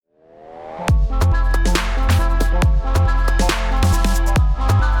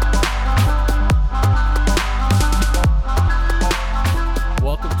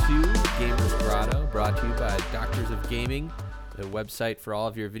the website for all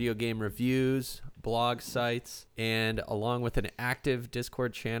of your video game reviews, blog sites, and along with an active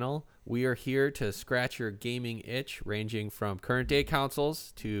Discord channel. We are here to scratch your gaming itch, ranging from current day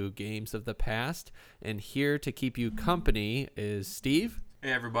consoles to games of the past. And here to keep you company is Steve.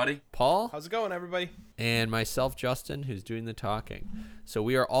 Hey, everybody. Paul. How's it going, everybody? And myself, Justin, who's doing the talking. So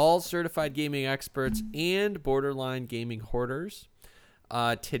we are all certified gaming experts and borderline gaming hoarders.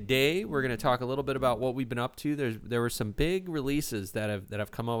 Today, we're going to talk a little bit about what we've been up to. There were some big releases that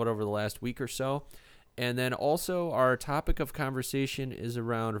have come out over the last week or so. And then also our topic of conversation is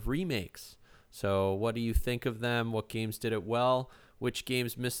around remakes. So what do you think of them? What games did it well? Which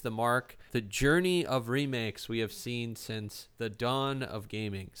games missed the mark? The journey of remakes we have seen since the dawn of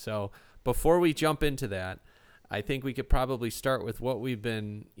gaming. So before we jump into that, I think we could probably start with what we've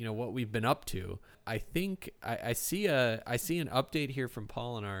been up to. I think I see an update here from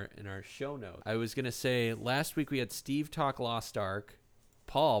Paul in our show notes. I was gonna say last week we had Steve talk Lost Ark.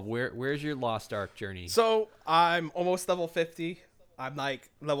 Paul, where's your Lost Ark journey? So I'm almost level 50. I'm like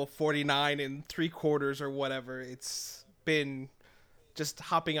level 49 and 3/4 or whatever. It's been just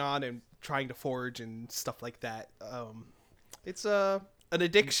hopping on and trying to forge and stuff like that. It's an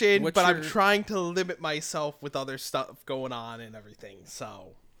addiction, but I'm trying to limit myself with other stuff going on and everything.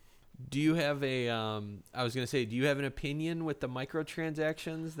 So, do you have do you have an opinion with the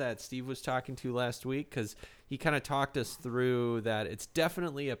microtransactions that Steve was talking to last week? Because he kind of talked us through that it's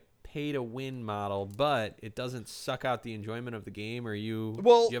definitely a pay-to-win model, but it doesn't suck out the enjoyment of the game. Do you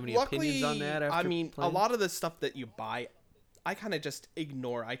have any opinions on that? I mean, a lot of the stuff that you buy, I kind of just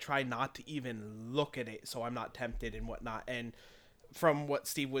ignore. I try not to even look at it, so I'm not tempted and whatnot. And from what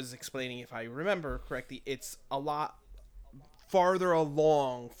Steve was explaining, if I remember correctly, it's a lot farther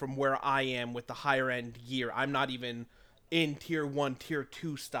along from where I am with the higher end gear. I'm not even in tier 1, tier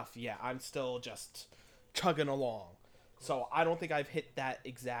 2 stuff yet. I'm still just chugging along. So I don't think I've hit that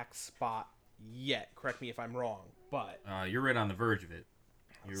exact spot yet. Correct me if I'm wrong, but You're right on the verge of it.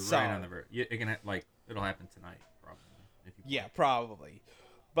 Right on the verge. It can it'll happen tonight, probably. Probably.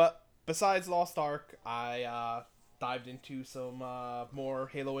 But besides Lost Ark, I dived into some more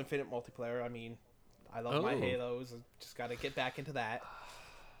Halo Infinite multiplayer. I mean, I love my Halos. I just got to get back into that.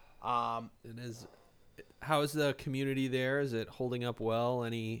 It is. How is the community there? Is it holding up well?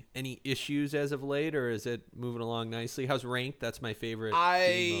 Any issues as of late, or is it moving along nicely? How's ranked? That's my favorite.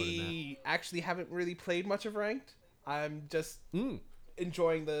 I actually haven't really played much of ranked. I'm just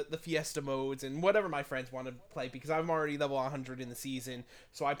enjoying the Fiesta modes and whatever my friends want to play, because I'm already level 100 in the season,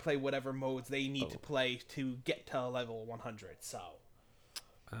 so I play whatever modes they need to play to get to level 100. So,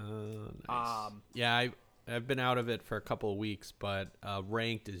 nice. Yeah, I've been out of it for a couple of weeks, but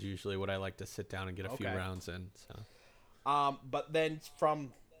ranked is usually what I like to sit down and get a few rounds in. So, but then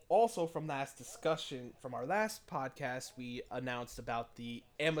from last discussion, from our last podcast, we announced about the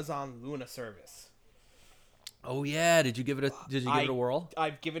Amazon Luna service. Oh yeah, did you give it a whirl?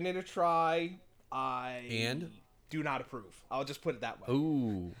 I've given it a try. And do not approve. I'll just put it that way.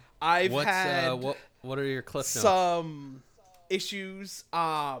 Ooh. I've had what are your cliff notes? Some issues.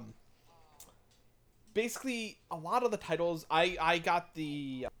 Basically, a lot of the titles, I got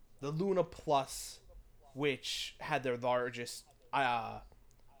the Luna Plus, which had their largest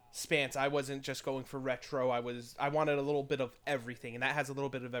spans. I wasn't just going for retro. I wanted a little bit of everything, and that has a little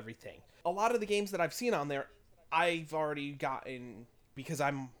bit of everything. A lot of the games that I've seen on there, I've already gotten because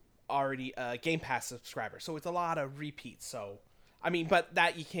I'm already a Game Pass subscriber. So it's a lot of repeats. So, I mean, but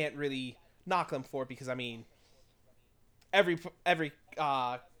that you can't really knock them for, because, I mean, every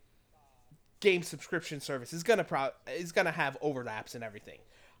game subscription service is gonna have overlaps and everything.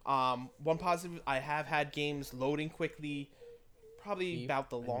 One positive, I have had games loading quickly. Probably about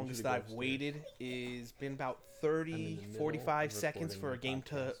the longest that I've waited is been about 45 seconds for a game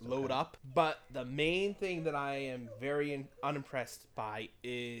to load up. But the main thing that I am very unimpressed by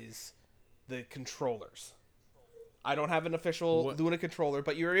is the controllers. I don't have an official Luna controller,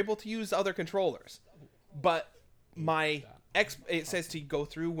 but you're able to use other controllers. But it says to go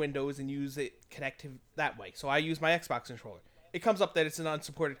through Windows and use it connected that way. So I use my Xbox controller. It comes up that it's an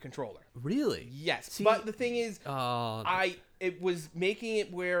unsupported controller. Really? Yes. See, but the thing is, it was making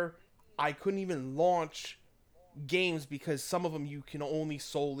it where I couldn't even launch games, because some of them you can only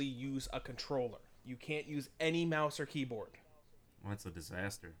solely use a controller. You can't use any mouse or keyboard. Well, that's a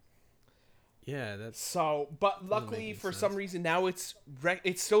disaster. Yeah, that's so. But luckily, for some reason, now it's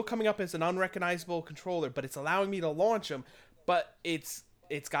still coming up as an unrecognizable controller, but it's allowing me to launch them. But it's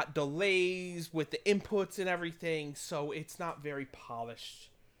got delays with the inputs and everything, so it's not very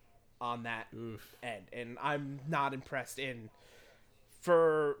polished on that end, and I'm not impressed.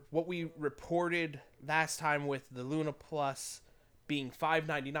 For what we reported last time with the Luna Plus, being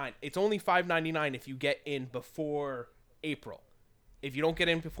 $5.99. It's only $5.99 if you get in before April. If you don't get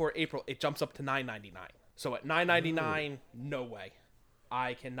in before April, it jumps up to $9.99. So at $9.99, no way.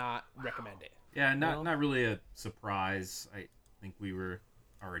 I cannot recommend it. Yeah, not really a surprise. I think we were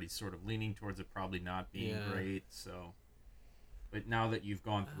already sort of leaning towards it probably not being great. So, but now that you've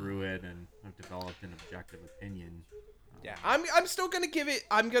gone through it and have developed an objective opinion, yeah, I'm still gonna give it.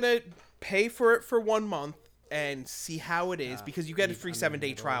 I'm gonna pay for it for 1 month and see how it is, because you get a free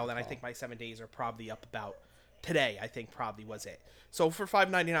 7-day trial, and I think my 7 days are probably up about today. I think probably was it. So for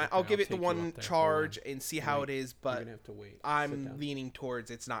 $5.99, I'll give it the one charge and see how it is. But You're gonna have to wait. I'm leaning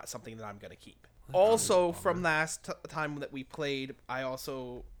towards it's not something that I'm gonna keep. Also, from last time that we played, I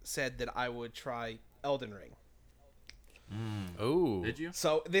also said that I would try Elden Ring. Oh, did you?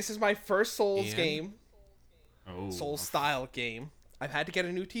 So this is my first Souls game. Souls style game. I've had to get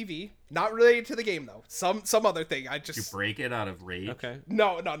a new TV. Not related to the game though. Some other thing. I just Did you break it out of rage? okay.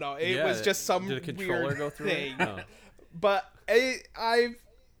 No. It was just some Did a controller weird go through thing. it? Oh. But I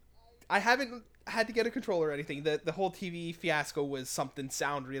haven't had to get a controller or anything. The whole TV fiasco was something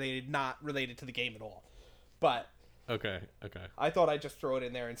sound related, not related to the game at all. But Okay. I thought I'd just throw it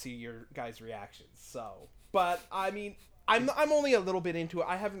in there and see your guys' reactions. So, but I mean, I'm only a little bit into it.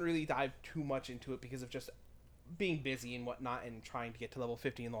 I haven't really dived too much into it because of just being busy and whatnot and trying to get to level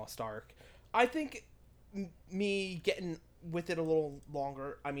 50 in Lost Ark. I think me getting with it a little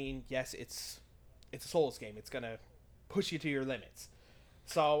longer, I mean, yes, it's a Souls game. It's going to push you to your limits.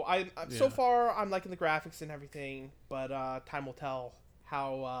 So so far I'm liking the graphics and everything, but time will tell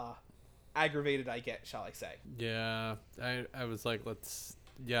how aggravated I get, shall I say. Yeah, I was like,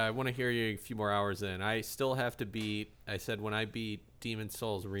 I want to hear you a few more hours in. I still have to beat, I said when I beat Demon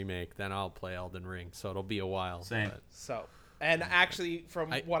Souls Remake, then I'll play Elden Ring, so it'll be a while. Same. But. So, and actually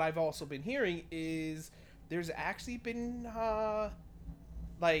from what I've also been hearing is there's actually been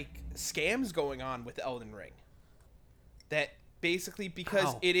like scams going on with Elden Ring. That basically,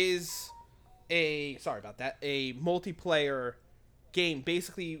 because it is a multiplayer game,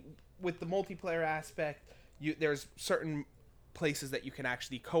 basically with the multiplayer aspect, there's certain places that you can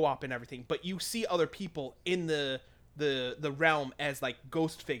actually co-op and everything, but you see other people in the realm as like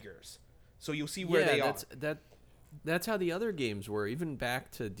ghost figures, so you'll see where they are. That's how the other games were. Even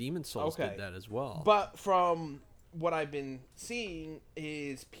back to Demon Souls did that as well. But from what I've been seeing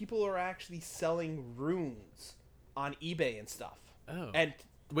is people are actually selling runes on eBay and stuff. Oh. And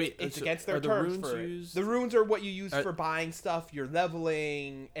wait, it's so against their are the terms runes for it. used? The runes are what you use for buying stuff, your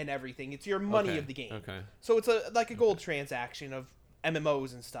leveling and everything. It's your money of the game. Okay. So it's like a gold transaction of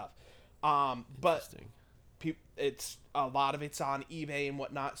MMOs and stuff. But it's a lot of it's on eBay and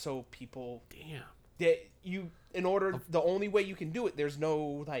whatnot. So people, the only way you can do it, there's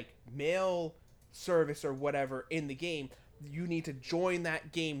no like mail service or whatever in the game. You need to join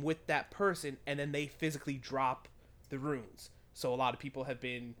that game with that person, and then they physically drop the runes. So a lot of people have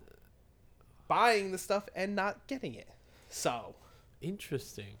been buying the stuff and not getting it. So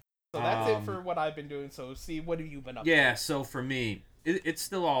interesting. So that's it for what I've been doing. So see, what have you been up to? Yeah, so for me, it's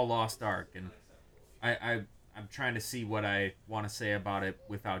still all Lost Ark, and I'm trying to see what I want to say about it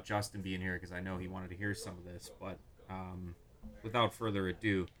without Justin being here, because I know he wanted to hear some of this. But without further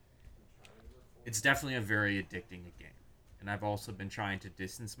ado, it's definitely a very addicting game. And I've also been trying to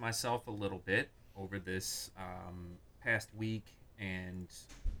distance myself a little bit over this past week, and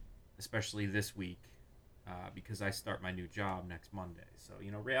especially this week, because I start my new job next Monday. So,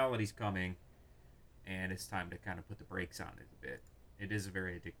 reality's coming, and it's time to kind of put the brakes on it a bit. It is a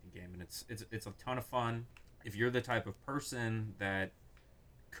very addicting game, and it's a ton of fun. If you're the type of person that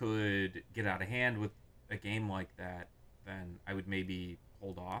could get out of hand with a game like that, then I would maybe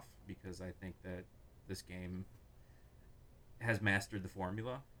hold off, because I think that this game has mastered the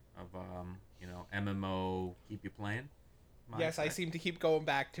formula of MMO, keep you playing. Yes, I seem to keep going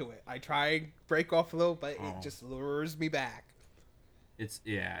back to it. I try and break off a little, but it just lures me back. It's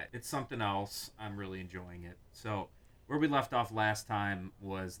something else. I'm really enjoying it. So where we left off last time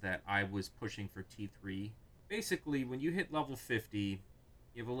was that I was pushing for T3. Basically, when you hit level 50,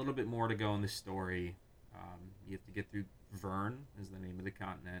 you have a little bit more to go in the story. You have to get through Vern, is the name of the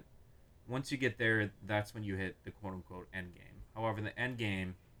continent. Once you get there, that's when you hit the quote-unquote end game. However, the end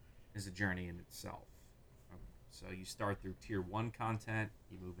game is a journey in itself. So you start through Tier 1 content,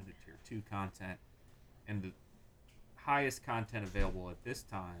 you move into Tier 2 content, and the highest content available at this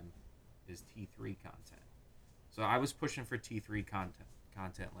time is T3 content. So I was pushing for T3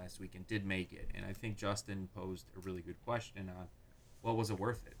 content last week and did make it. And I think Justin posed a really good question on, well, was it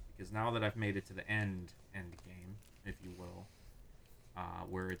worth it? Because now that I've made it to the end game, if you will,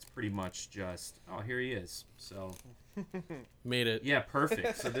 where it's pretty much just, oh, here he is. So Made it. yeah,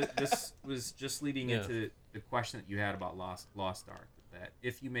 perfect. So this was just leading into the question that you had about Lost Ark, that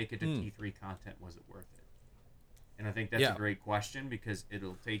if you make it to T3 content, was it worth it? And I think that's a great question, because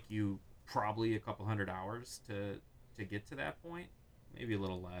it'll take you probably a couple 100 hours to get to that point. Maybe a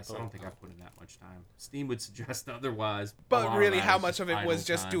little less. I don't think I've put in that much time. Steam would suggest otherwise. But really, how much of it was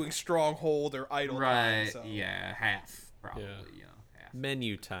just doing Stronghold or idle time? Right, yeah, half, probably, half.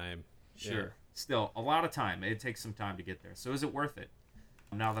 Menu time. Sure. Yeah. Still, a lot of time. It takes some time to get there. So is it worth it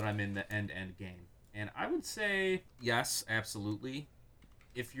now that I'm in the end game? And I would say yes, absolutely.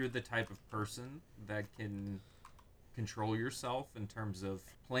 If you're the type of person that can control yourself in terms of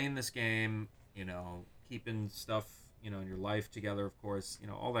playing this game, keeping stuff, in your life together, of course,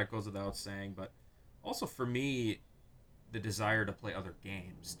 all that goes without saying. But also for me, the desire to play other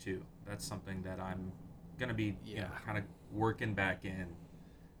games too. That's something that I'm going to be kind of working back in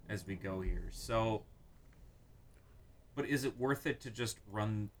as we go here. So, but is it worth it to just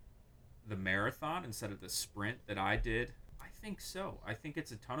run the marathon instead of the sprint that I did? I think so. I think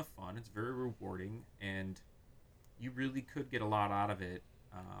it's a ton of fun. It's very rewarding, and you really could get a lot out of it,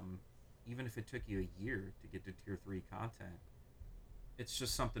 even if it took you a year to get to Tier 3 content. It's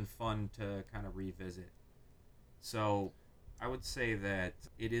just something fun to kind of revisit. So I would say that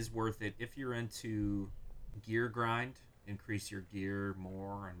it is worth it if you're into gear grind, increase your gear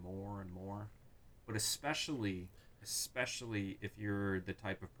more and more and more. But especially if you're the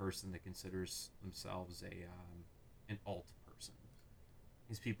type of person that considers themselves an alt person.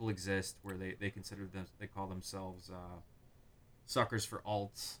 These people exist where they call themselves suckers for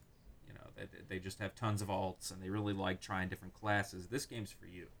alts. They just have tons of alts and they really like trying different classes. This game's for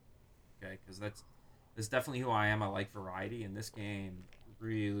you, okay? Because that's definitely who I am. I like variety, and this game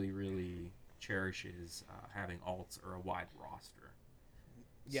really, really cherishes having alts or a wide roster.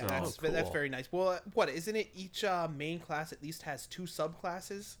 Yeah, that's very nice. Well, isn't it each main class at least has 2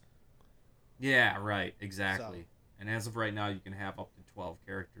 subclasses? Yeah, right, exactly. So. And as of right now, you can have up to 12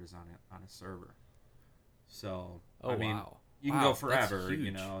 characters on a server. So, I mean, you can go forever,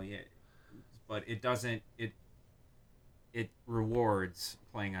 yeah. But it doesn't. It rewards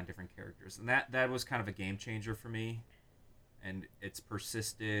playing on different characters, and that was kind of a game changer for me. And it's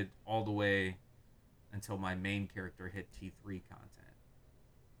persisted all the way until my main character hit T3 content.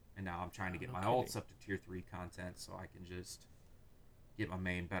 And now I'm trying to get my alts up to Tier 3 content so I can just get my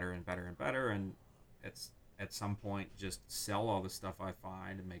main better and better and better, and at some point just sell all the stuff I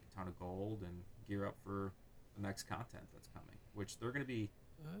find and make a ton of gold and gear up for the next content that's coming, which they're going to be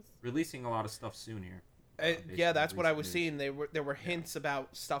releasing a lot of stuff soon here. Yeah, that's what I was seeing. There were hints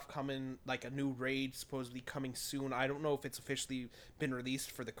about stuff coming, like a new raid supposedly coming soon. I don't know if it's officially been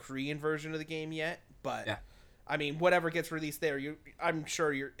released for the Korean version of the game yet, but I mean, whatever gets released there, I'm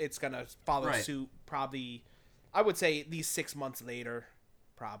sure it's gonna follow suit. Probably, I would say these 6 months later,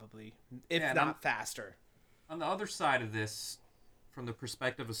 probably, if not faster. On the other side of this, from the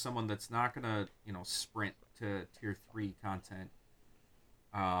perspective of someone that's not gonna sprint to Tier 3 content,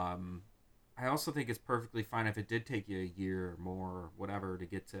 I also think it's perfectly fine if it did take you a year or more or whatever to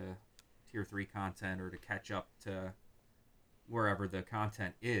get to Tier 3 content or to catch up to wherever the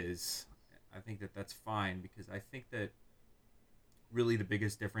content is. I think that's fine, because I think that really the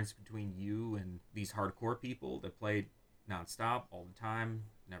biggest difference between you and these hardcore people that play nonstop all the time,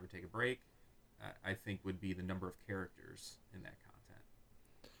 never take a break, I think would be the number of characters in that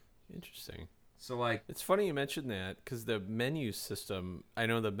content. Interesting. So, like, it's funny you mentioned that, because the menu system, I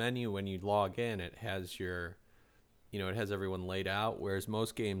know the menu when you log in, it has your, it has everyone laid out, whereas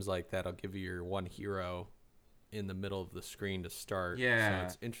most games like that, I'll give you your one hero in the middle of the screen to start. Yeah. So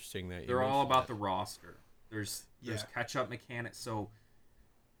it's interesting that they're all about the roster. There's catch-up mechanics. So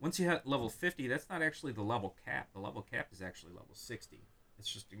once you hit level 50, that's not actually the level cap. The level cap is actually level 60.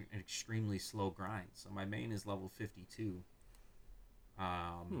 It's just an extremely slow grind. So my main is level 52.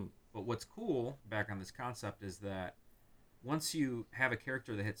 But what's cool back on this concept is that once you have a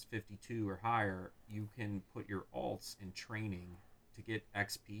character that hits 52 or higher, you can put your alts in training to get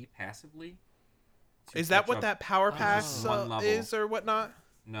XP passively. Is that what that power pass is or whatnot?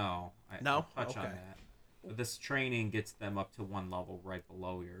 No. I'll touch on that. But this training gets them up to one level right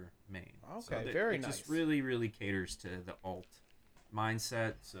below your main. Okay, so very nice. It just really, really caters to the alt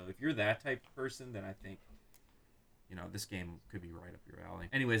mindset. So if you're that type of person, then I think this game could be right up your alley.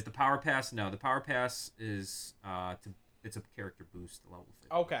 Anyways, the Power Pass, the Power Pass is it's a character boost to level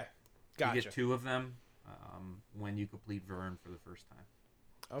 50. Okay, gotcha. You get 2 of them when you complete Vern for the first time.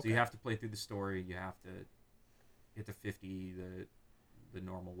 Okay. So you have to play through the story. You have to get to 50 the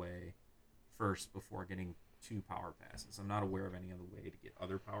normal way first before getting 2 power passes. I'm not aware of any other way to get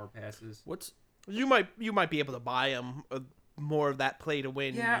other power passes. You might be able to buy them. More of that play to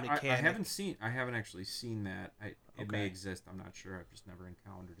win mechanic. I haven't actually seen that. It may exist. I'm not sure. I've just never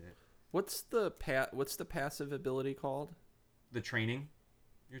encountered it. What's the passive ability called? The training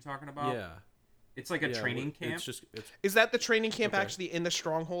you're talking about? Yeah. It's like a training camp. Is that the training camp actually in the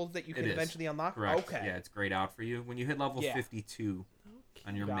stronghold that you can eventually unlock? Correct. Okay. Yeah, it's grayed out for you. When you hit level 52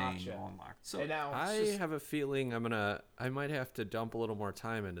 on your main, you'll unlock. So now I have a feeling I might have to dump a little more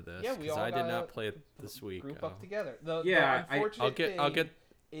time into this because I did not play it this week. Group up together. The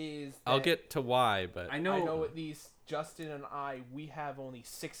I'll get to why, but I know at least Justin and we have only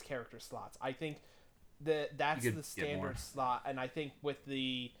 6 character slots. I think that's the standard slot, and I think with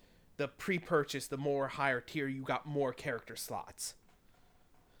the pre-purchase, the more higher tier, you got more character slots.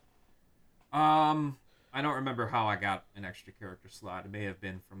 I don't remember how I got an extra character slot. It may have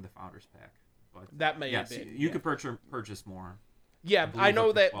been from the Founders Pack, but that may have been. You could purchase more. Yeah, I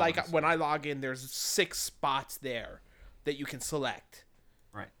know that. Like when I log in, there's 6 spots there that you can select.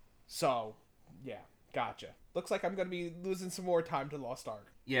 Right. So, yeah, gotcha. Looks like I'm gonna be losing some more time to Lost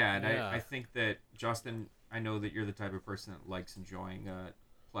Ark. Yeah, and I think that Justin, I know that you're the type of person that likes enjoying a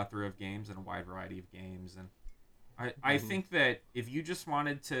plethora of games and a wide variety of games, and I think that if you just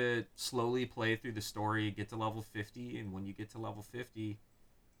wanted to slowly play through the story, get to level 50, and when you get to level 50,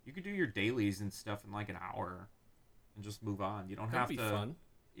 you could do your dailies and stuff in like an hour and just move on. You don't have to. That'd be fun.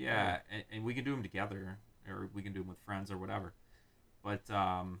 Yeah, and we can do them together, or we can do them with friends or whatever. But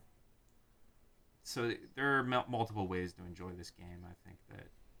so there are multiple ways to enjoy this game. I think that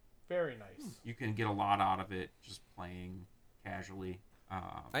very nice. You can get a lot out of it just playing casually.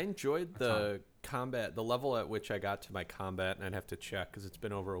 I enjoyed the combat, the level at which I got to my combat, and I'd have to check because it's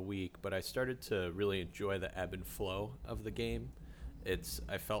been over a week, but I started to really enjoy the ebb and flow of the game.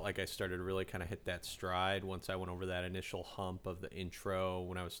 I felt like I started to really kind of hit that stride once I went over that initial hump of the intro.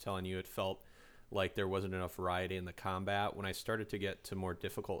 When I was telling you, it felt like there wasn't enough variety in the combat. When I started to get to more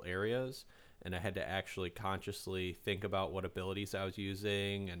difficult areas and I had to actually consciously think about what abilities I was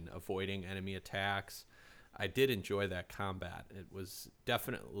using and avoiding enemy attacks, I did enjoy that combat. It was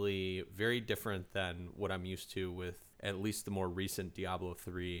definitely very different than what I'm used to with at least the more recent Diablo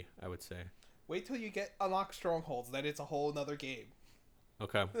 3, I would say. Wait till you unlock strongholds, then it's a whole nother game.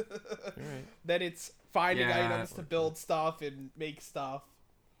 Okay. All right. Then it's finding items to build stuff and make stuff.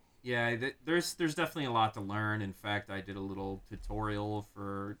 Yeah, there's definitely a lot to learn. In fact, I did a little tutorial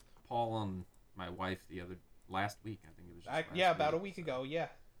for Paul and my wife last week. I think it was just about a week ago, yeah.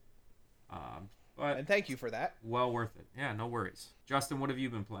 And thank you for that. Well worth it. Yeah, no worries. Justin, what have you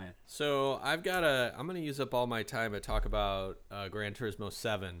been playing? So I'm going to use up all my time to talk about Gran Turismo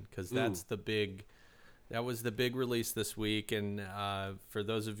 7 because that was the big release this week. And for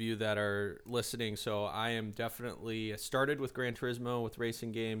those of you that are listening, so I am definitely started with Gran Turismo with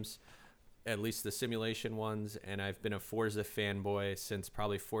racing games, at least the simulation ones. And I've been a Forza fanboy since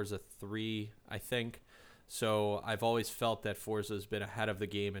probably Forza 3, I think. So I've always felt that Forza has been ahead of the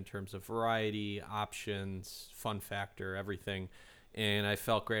game in terms of variety, options, fun factor, everything. And I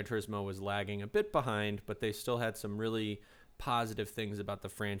felt Gran Turismo was lagging a bit behind, but they still had some really positive things about the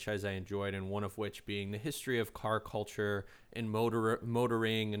franchise I enjoyed, and one of which being the history of car culture and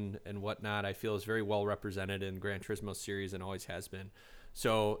motoring and whatnot. I feel is very well represented in Gran Turismo series and always has been.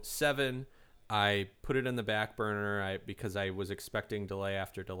 So 7, I put it in the back burner because I was expecting delay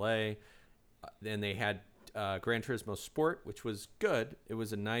after delay. Then they had Gran Turismo Sport, which was good. It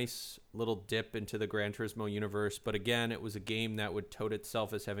was a nice little dip into the Gran Turismo universe, but again, it was a game that would tout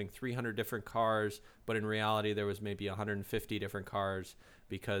itself as having 300 different cars, but in reality there was maybe 150 different cars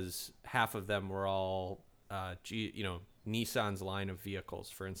because half of them were all Nissan's line of vehicles.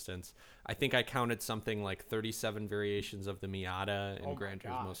 For instance, I think I counted something like 37 variations of the Miata in Gran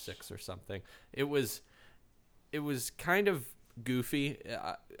Turismo 6 or something. It was kind of goofy.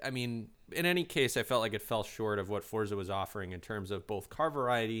 I mean, in any case, I felt like it fell short of what Forza was offering in terms of both car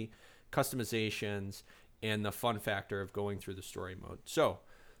variety, customizations, and the fun factor of going through the story mode. So,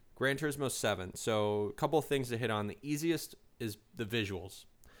 Gran Turismo 7. So, a couple of things to hit on. The easiest is the visuals.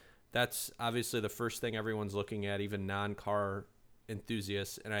 That's obviously the first thing everyone's looking at, even non-car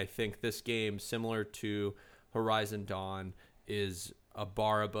enthusiasts. And I think this game, similar to Horizon Dawn, is a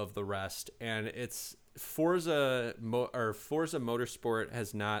bar above the rest. And it's Forza Motorsport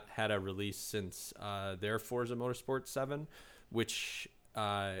has not had a release since their Forza Motorsport 7, which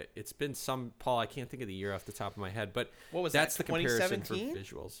it's been Paul, I can't think of the year off the top of my head, but what was that's that, the comparison for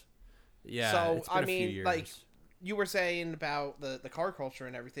visuals. Yeah, so it's been a few years. Like you were saying about the car culture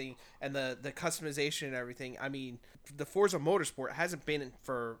and everything, and the customization and everything. I mean, the Forza Motorsport hasn't been in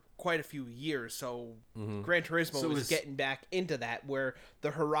for quite a few years, so Gran Turismo is getting back into that, where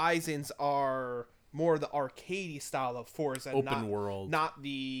the Horizons are more the arcadey style of Forza, open world, not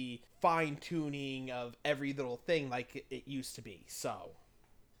the fine tuning of every little thing like it used to be. So,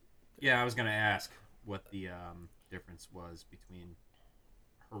 yeah, I was gonna ask what the difference was between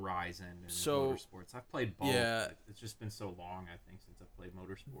Horizon and Motorsports. I've played both. Yeah, it's just been so long, I think, since I've played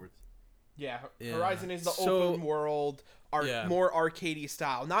Motorsports. Yeah, Horizon is the open world, more arcadey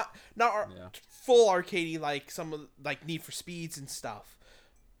style, not full arcadey like some of like Need for Speeds and stuff,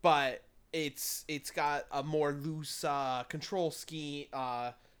 but it's got a more loose control scheme,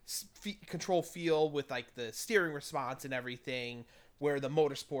 control feel with like the steering response and everything. Where the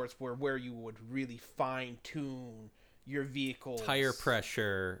Motorsports were where you would really fine tune your vehicles, tire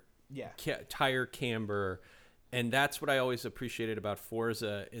pressure, tire camber. And that's what I always appreciated about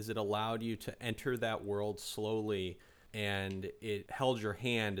Forza, is it allowed you to enter that world slowly, and it held your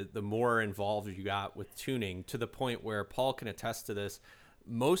hand the more involved you got with tuning, to the point where Paul can attest to this.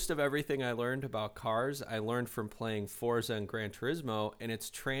 Most of everything I learned about cars, I learned from playing Forza and Gran Turismo, and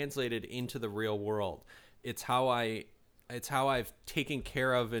it's translated into the real world. It's how I've taken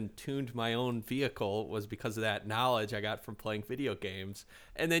care of and tuned my own vehicle, was because of that knowledge I got from playing video games.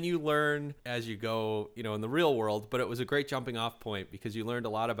 And then you learn as you go, in the real world, but it was a great jumping off point because you learned a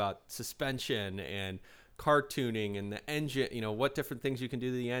lot about suspension and car tuning and the engine, what different things you can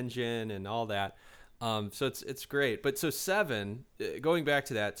do to the engine and all that. So it's great. But so 7, going back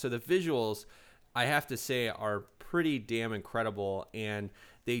to that, so the visuals, I have to say, are pretty damn incredible, and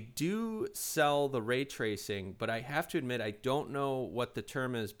they do sell the ray tracing, but I have to admit, I don't know what the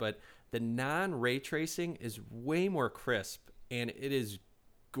term is, but the non-ray tracing is way more crisp, and it is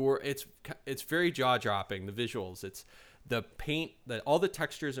it's very jaw-dropping, the visuals. It's the paint, all the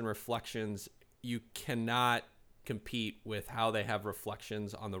textures and reflections. You cannot compete with how they have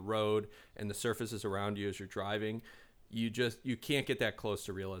reflections on the road and the surfaces around you as you're driving. You can't get that close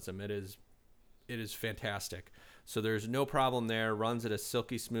to realism. It is fantastic. So there's no problem there. Runs at a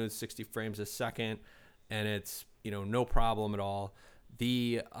silky smooth 60 frames a second, and it's no problem at all.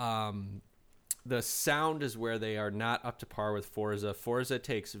 The sound is where they are not up to par with Forza. Forza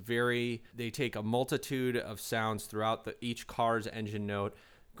they take a multitude of sounds throughout each car's engine note.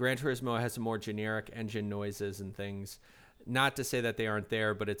 Gran Turismo has some more generic engine noises and things. Not to say that they aren't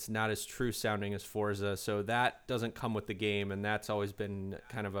there, but it's not as true sounding as Forza, so that doesn't come with the game, and that's always been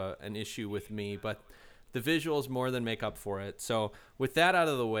kind of an issue with me. But the visuals more than make up for it. So with that out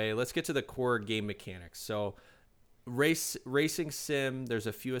of the way, let's get to the core game mechanics. So racing sim, there's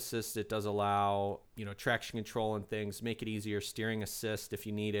a few assists it does allow, traction control and things, make it easier, steering assist if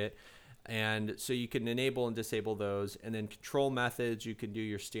you need it. And so you can enable and disable those. And then control methods, you can do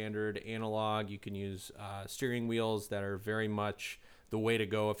your standard analog. You can use steering wheels that are very much the way to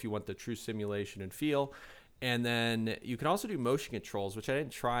go if you want the true simulation and feel. And then you can also do motion controls, which I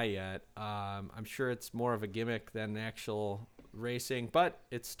didn't try yet. I'm sure it's more of a gimmick than actual racing, but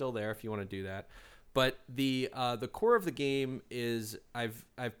it's still there if you want to do that. But the core of the game is I've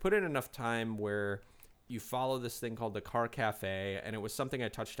put in enough time where you follow this thing called the Car Cafe, and it was something I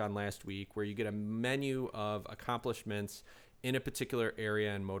touched on last week, where you get a menu of accomplishments in a particular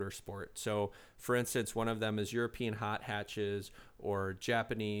area in motorsport. So, for instance, one of them is European hot hatches or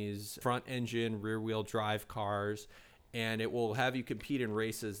Japanese front engine, rear wheel drive cars, and it will have you compete in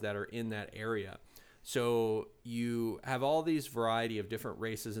races that are in that area. So you have all these variety of different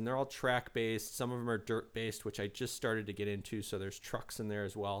races, and they're all track-based. Some of them are dirt-based, which I just started to get into, so there's trucks in there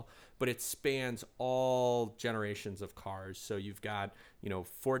as well. But it spans all generations of cars. So you've got,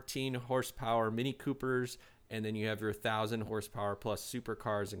 14 horsepower Mini Coopers, and then you have your 1,000 horsepower plus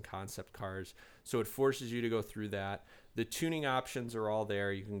supercars and concept cars. So it forces you to go through that. The tuning options are all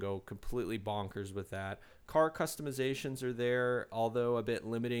there. You can go completely bonkers with that. Car customizations are there, although a bit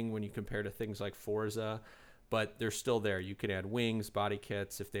limiting when you compare to things like Forza, but they're still there. You can add wings, body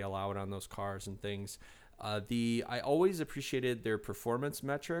kits if they allow it on those cars and things. I always appreciated their performance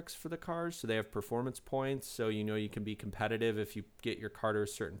metrics for the cars. So they have performance points, so you can be competitive if you get your car to a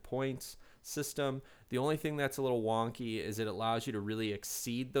certain points system. The only thing that's a little wonky is it allows you to really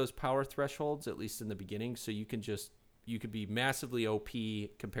exceed those power thresholds, at least in the beginning. So you could be massively OP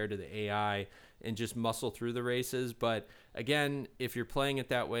compared to the AI and just muscle through the races. But again, if you're playing it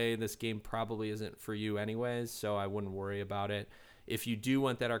that way, this game probably isn't for you anyways, so I wouldn't worry about it. If you do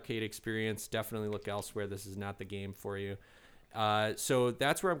want that arcade experience, definitely look elsewhere. This is not the game for you. So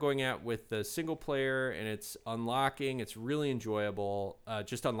that's where I'm going at with the single player, and it's unlocking. It's really enjoyable,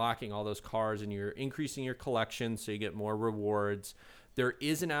 just unlocking all those cars, and you're increasing your collection so you get more rewards. There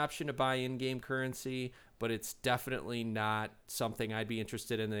is an option to buy in-game currency, but it's definitely not something I'd be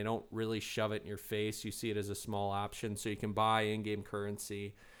interested in. They don't really shove it in your face. You see it as a small option, so you can buy in-game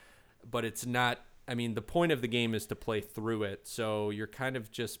currency, but it's not. I mean, the point of the game is to play through it, so you're kind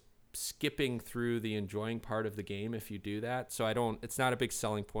of just skipping through the enjoying part of the game if you do that. So it's not a big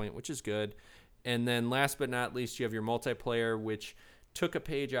selling point, which is good. And then last but not least, you have your multiplayer, which took a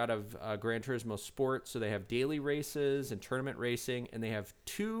page out of Gran Turismo Sport. So they have daily races and tournament racing, and they have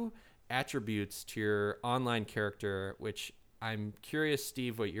 2 attributes to your online character, which I'm curious,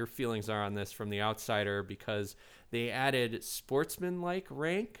 Steve, what your feelings are on this from the outsider, because they added sportsman-like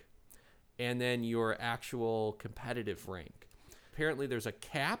rank and then your actual competitive rank. Apparently there's a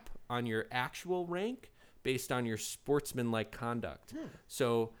cap on your actual rank based on your sportsman-like conduct.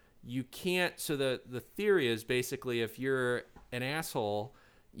 So you can't. So the theory is basically if you're an asshole,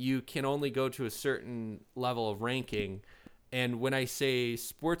 you can only go to a certain level of ranking. And when I say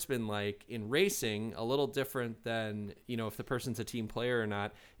sportsman-like in racing, a little different than, if the person's a team player or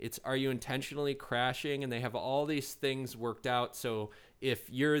not, it's are you intentionally crashing? And they have all these things worked out. So if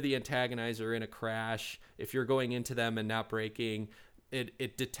you're the antagonizer in a crash, if you're going into them and not braking,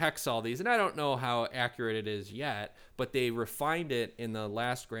 it detects all these. And I don't know how accurate it is yet, but they refined it in the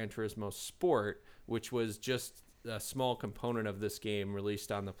last Gran Turismo Sport, which was just a small component of this game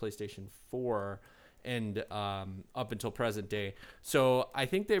released on the PlayStation 4 and up until present day. So I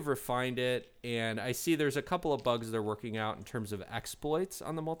think they've refined it, and I see there's a couple of bugs they're working out in terms of exploits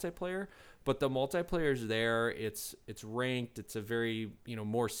on the multiplayer, but the multiplayer's there. It's ranked. It's a very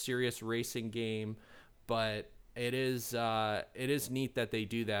more serious racing game, but it is neat that they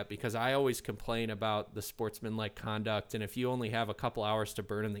do that, because I always complain about the sportsman-like conduct, and if you only have a couple hours to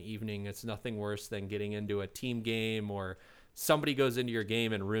burn in the evening, it's nothing worse than getting into a team game or somebody goes into your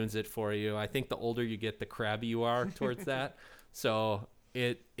game and ruins it for you. I think the older you get, the crabby you are towards that. So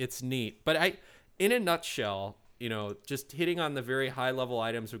it's neat. But in a nutshell, just hitting on the very high level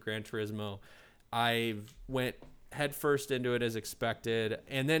items of Gran Turismo, I went head first into it as expected.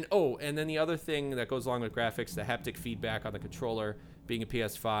 And then the other thing that goes along with graphics, the haptic feedback on the controller, being a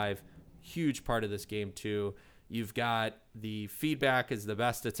PS5, huge part of this game too. You've got the feedback is the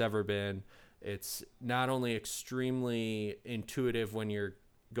best it's ever been. It's not only extremely intuitive when you're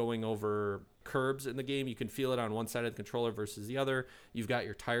going over curbs in the game, you can feel it on one side of the controller versus the other. You've got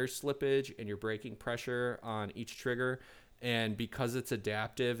your tire slippage and your braking pressure on each trigger. And because it's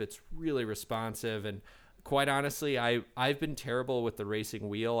adaptive, it's really responsive. And quite honestly, I've been terrible with the racing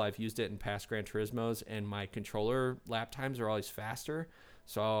wheel. I've used it in past Gran Turismos, and my controller lap times are always faster.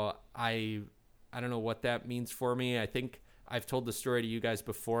 So I don't know what that means for me. I think I've told the story to you guys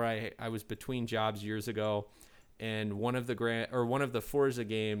before. I was between jobs years ago, and one of the Forza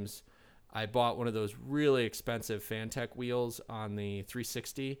games, I bought one of those really expensive Fantech wheels on the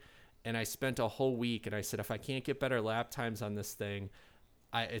 360, and I spent a whole week, and I said, if I can't get better lap times on this thing,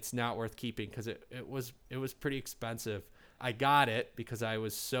 it's not worth keeping, because it was pretty expensive. I got it because I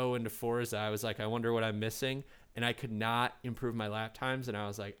was so into Forza. I was like, I wonder what I'm missing. And I could not improve my lap times, and I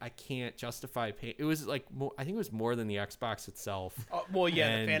was like, I can't justify paying. It was like I think it was more than the Xbox itself. Well, yeah,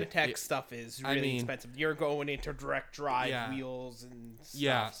 and the Fanatec stuff is really expensive. You're going into direct drive wheels and stuff.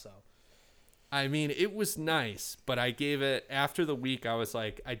 Yeah. So, I mean, it was nice, but I gave it, after the week, I was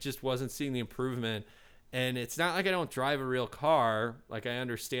like, I just wasn't seeing the improvement. And it's not like I don't drive a real car. Like, I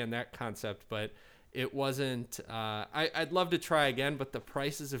understand that concept, but it wasn't. I'd love to try again, but the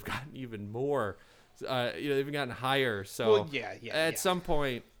prices have gotten even more. They've even gotten higher. So at some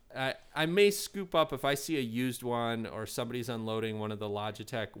point, I may scoop up if I see a used one or somebody's unloading one of the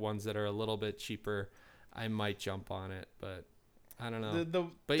Logitech ones that are a little bit cheaper. I might jump on it, but I don't know. The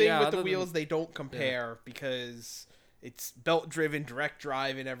thing with the wheels, they don't compare because it's belt-driven, direct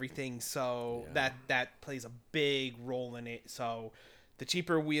drive, and everything. So that plays a big role in it. So the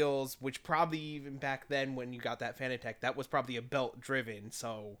cheaper wheels, which probably even back then when you got that Fanatec, that was probably a belt-driven.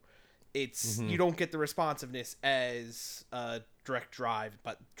 So it's you don't get the responsiveness as direct drive,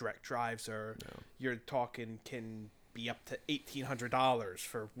 but direct drives are you're talking can be up to $1,800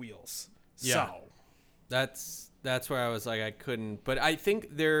 for wheels. Yeah. So that's where I was like, I couldn't. But I think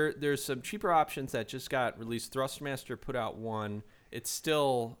there's some cheaper options that just got released. Thrustmaster put out one. It's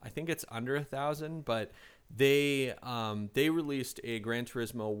still, I think it's under $1,000, but they released a Gran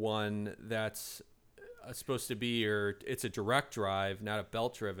Turismo 1 that's supposed to be, or it's a direct drive, not a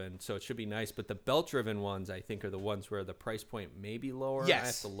belt driven, so it should be nice. But the belt driven ones, I think, are the ones where the price point may be lower. Yes, I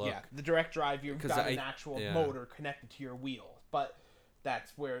have to look. Yeah, the direct drive, you've got an actual motor connected to your wheel. But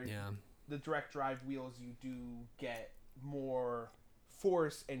that's where Yeah. the direct drive wheels you do get more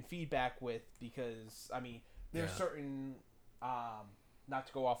force and feedback with, because I mean there's certain not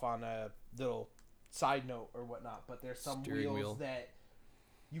to go off on a little side note or whatnot, but there's some Steering wheels wheel. that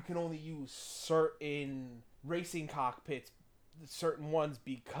you can only use certain racing cockpits, certain ones,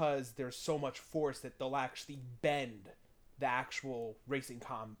 because there's so much force that they'll actually bend the actual racing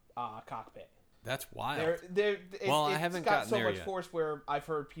cockpit. That's wild. I haven't got gotten so there much yet. force where I've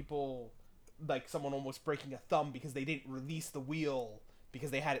heard people, like someone almost breaking a thumb because they didn't release the wheel because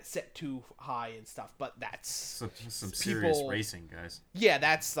they had it set too high and stuff. But that's some serious racing, guys. Yeah,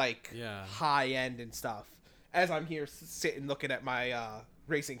 that's like Yeah. high end and stuff. As I'm here sitting looking at my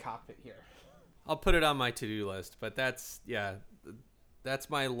racing cockpit here. I'll put it on my to-do list, but that's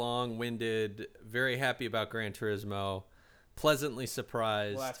my long-winded, very happy about Gran Turismo, pleasantly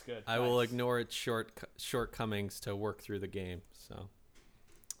surprised. Well, that's good. I will ignore its shortcomings to work through the game. So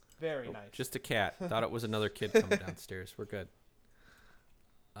very nice. Just a cat. Thought it was another kid coming downstairs. We're good.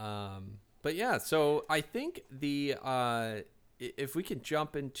 But yeah, so I think if we can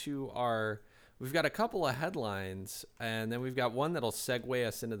jump into we've got a couple of headlines, and then we've got one that'll segue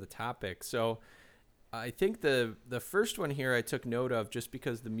us into the topic. So I think the first one here I took note of just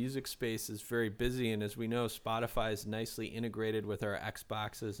because the music space is very busy, and as we know, Spotify is nicely integrated with our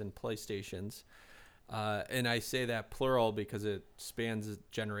Xboxes and PlayStations. And I say that plural because it spans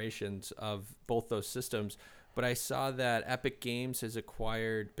generations of both those systems. But I saw that Epic Games has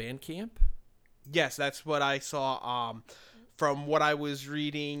acquired Bandcamp. Yes, that's what I saw. From what I was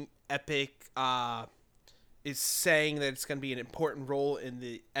reading, Epic is saying that it's going to be an important role in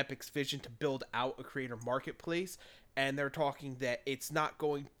the Epic's vision to build out a creator marketplace, and they're talking that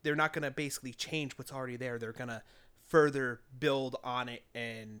they're not going to basically change what's already there. They're going to further build on it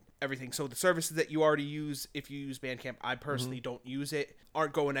and everything. So the services that you already use, if you use Bandcamp, I personally don't use it,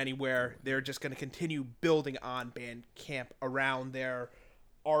 aren't going anywhere. They're just going to continue building on Bandcamp around their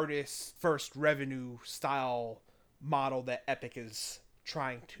artist first revenue style model that Epic is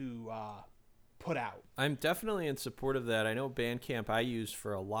trying to put out. I'm definitely in support of that. I know Bandcamp I use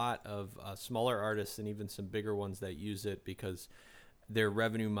for a lot of smaller artists and even some bigger ones that use it because their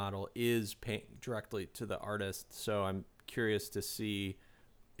revenue model is paying directly to the artist. So I'm curious to see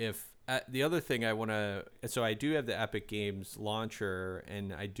if the other thing so I do have the Epic Games launcher,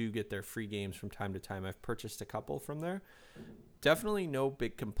 and I do get their free games from time to time. I've purchased a couple from there. Definitely no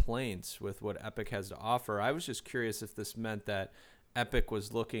big complaints with what Epic has to offer. I was just curious if this meant that Epic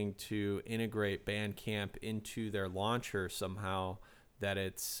was looking to integrate Bandcamp into their launcher somehow, that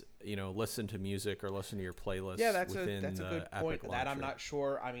it's, listen to music or listen to your playlist. Yeah, that's within a good Epic point. launcher. That I'm not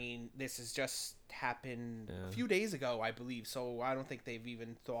sure. I mean, this has just happened a few days ago, I believe, so I don't think they've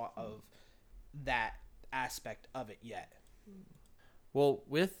even thought of that aspect of it yet. Well,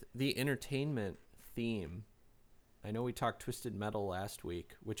 with the entertainment theme, I know we talked Twisted Metal last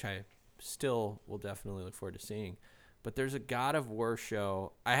week, which I still will definitely look forward to seeing. But there's a God of War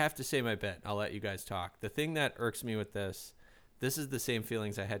show. I have to say my bit. I'll let you guys talk. The thing that irks me with this is the same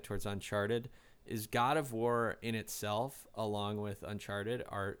feelings I had towards Uncharted, is God of War in itself, along with Uncharted,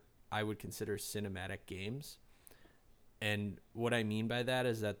 are, I would consider, cinematic games. And what I mean by that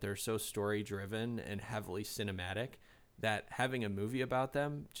is that they're so story-driven and heavily cinematic that having a movie about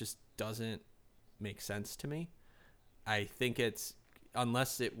them just doesn't make sense to me. I think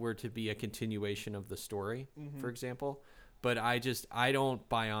unless it were to be a continuation of the story, for example. But I don't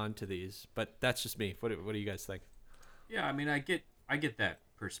buy on to these. But that's just me. What do you guys think? Yeah, I mean, I get that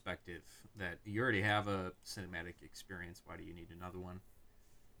perspective that you already have a cinematic experience. Why do you need another one?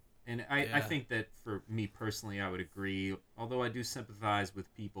 And I think that for me personally, I would agree. Although I do sympathize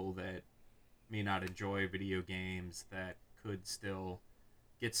with people that may not enjoy video games that could still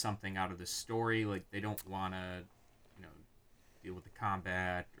get something out of the story. Like, they don't want to, deal with the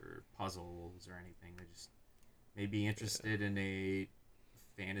combat or puzzles or anything. They just may be interested in a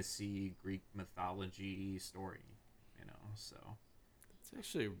fantasy Greek mythology story, so. It's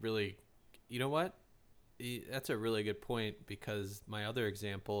actually really, you know what? That's a really good point, because my other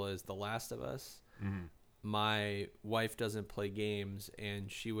example is The Last of Us. Mm-hmm. My wife doesn't play games, and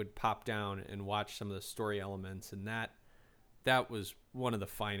she would pop down and watch some of the story elements, and that was one of the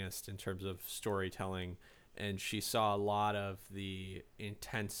finest in terms of storytelling. And she saw a lot of the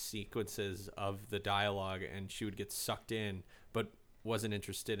intense sequences of the dialogue, and she would get sucked in, but wasn't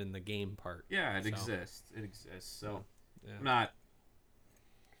interested in the game part. Yeah, it exists. So yeah. I'm not.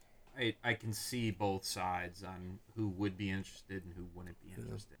 I can see both sides on who would be interested and who wouldn't be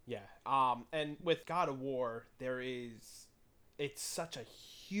interested. Yeah. And with God of War, it's such a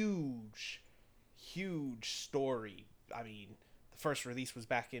huge story. I mean, first release was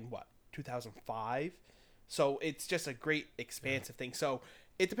back in 2005. So it's just a great expansive thing. So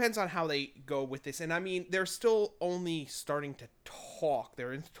it depends on how they go with this. And I mean, they're still only starting to talk.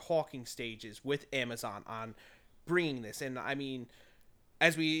 They're in talking stages with Amazon on bringing this. And I mean,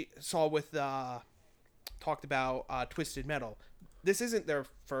 as we saw with talked about Twisted Metal, this isn't their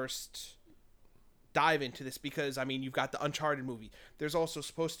first dive into this, because I mean, you've got the Uncharted movie. There's also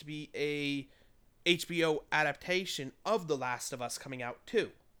supposed to be a HBO adaptation of The Last of Us coming out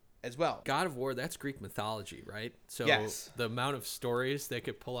too, as well. God of War, that's Greek mythology, right? So yes. The amount of stories they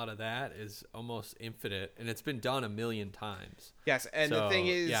could pull out of that is almost infinite, and it's been done 1,000,000 times. Yes, and the thing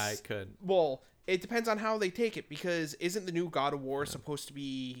is, yeah, it could. Well, it depends on how they take it, because isn't the new God of War supposed to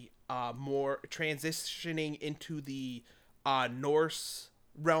be more transitioning into the Norse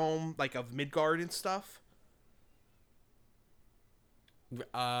realm, like of Midgard and stuff?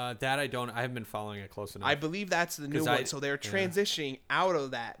 That I haven't been following it close enough. I believe that's the new one. So they're transitioning out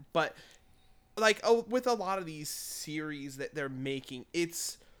of that. But like with a lot of these series that they're making,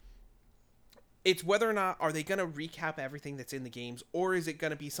 it's whether or not are they going to recap everything that's in the games, or is it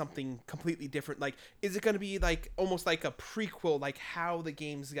going to be something completely different? Like, is it going to be like almost like a prequel, like how the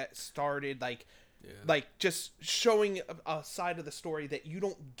games got started, like just showing a side of the story that you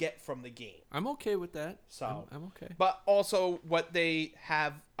don't get from the game. I'm okay with that. So I'm okay. But also, what they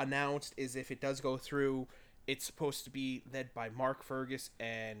have announced is if it does go through, it's supposed to be led by Mark Fergus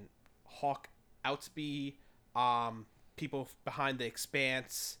and Hawk Outsby, people behind The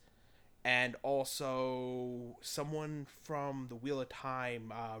Expanse, and also someone from the Wheel of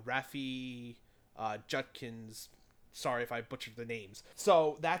Time, Rafi Judkins. Sorry if I butchered the names.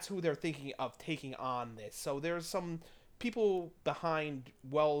 So that's who they're thinking of taking on this. So there's some people behind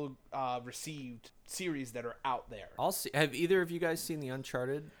received series that are out there. I'll see. Have either of you guys seen the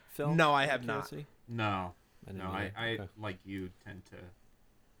Uncharted film? No, I have not. No. I Okay. like you, tend to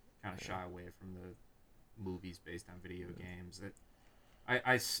kind of shy away from the movies based on video games.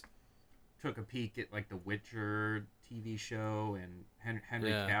 I took a peek at like the Witcher TV show, and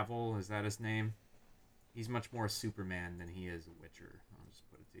Henry Cavill, is that his name? He's much more Superman than he is a Witcher. I'll just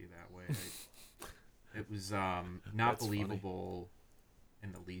put it to you that way. It was not believable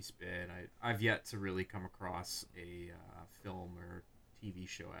in the least bit. I've yet to really come across a film or TV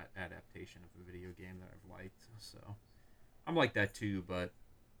show adaptation of a video game that I've liked. So I'm like that too, but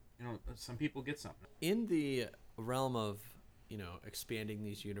some people get something. In the realm of expanding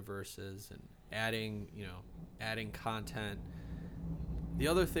these universes and adding content. The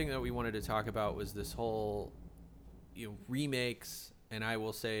other thing that we wanted to talk about was this whole, remakes, and I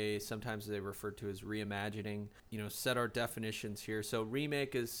will say sometimes they refer to as reimagining. Set our definitions here. So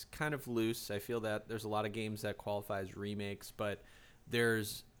remake is kind of loose. I feel that there's a lot of games that qualify as remakes, but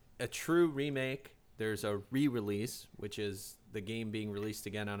there's a true remake. There's a re-release, which is the game being released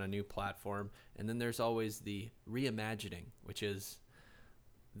again on a new platform, and then there's always the reimagining, which is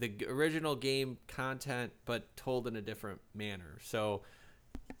the original game content but told in a different manner. So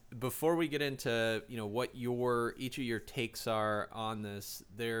before we get into what each of your takes are on this,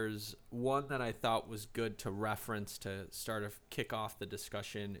 there's one that I thought was good to reference to start to kick off the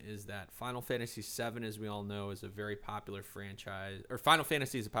discussion, is that Final Fantasy VII, as we all know, is a very popular franchise, or Final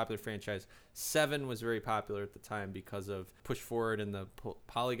Fantasy is a popular franchise. 7 was very popular at the time because of push forward in the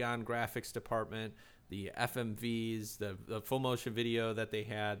polygon graphics department, the FMVs, the full motion video that they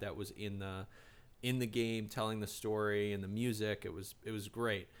had that was in the game telling the story, and the music. It was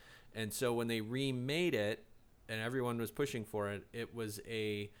great. And so when they remade it and everyone was pushing for it, it was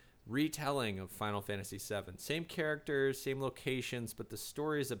a retelling of Final Fantasy VII. Same characters, same locations, but the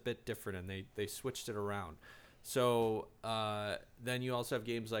story is a bit different, and they switched it around. So then you also have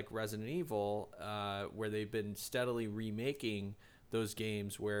games like Resident Evil, where they've been steadily remaking those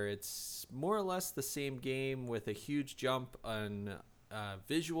games, where it's more or less the same game with a huge jump on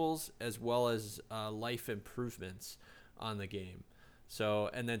visuals as well as life improvements on the game. So,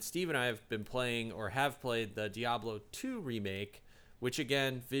 and then Steve and I have been playing, or have played, the Diablo 2 remake, which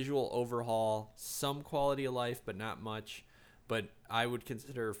again, visual overhaul, some quality of life, but not much. But I would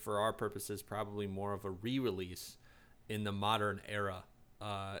consider, for our purposes, probably more of a re-release in the modern era,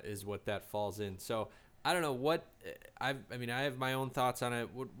 is what that falls in. So I don't know what I have my own thoughts on it.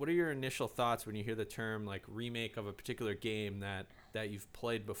 What are your initial thoughts when you hear the term like remake of a particular game that you've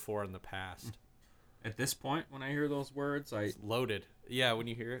played before in the past? At this point, when I hear those words, Loaded. Yeah, when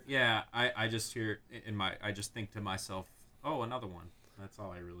you hear it. Yeah, I just hear it I just think to myself, oh, another one. That's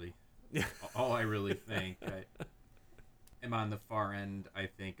all I really think. I am on the far end, I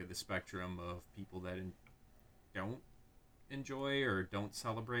think, of the spectrum of people that don't enjoy or don't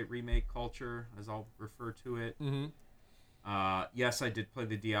celebrate remake culture, as I'll refer to it. Mm-hmm. Yes, I did play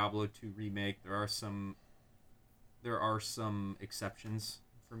the Diablo 2 remake. There are some exceptions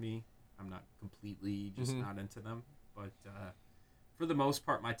for me. I'm not completely just not into them, but for the most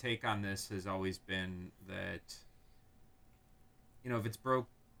part, my take on this has always been that,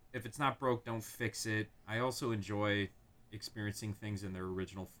 if it's not broke, don't fix it. I also enjoy experiencing things in their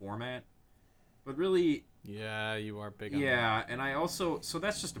original format, but really, yeah, you are big on yeah, and I also, so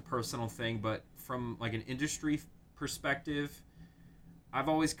that's just a personal thing, but from like an industry perspective, I've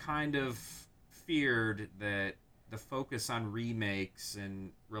always kind of feared that the focus on remakes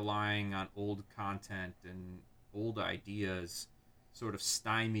and relying on old content and old ideas sort of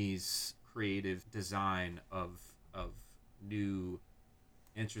stymies creative design of new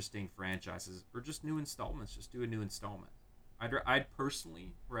interesting franchises, or just new installments. Just do a new installment. I'd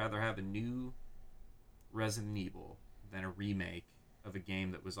personally rather have a new Resident Evil than a remake of a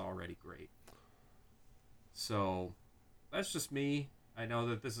game that was already great. So that's just me. I know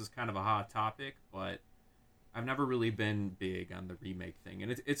that this is kind of a hot topic, but I've never really been big on the remake thing,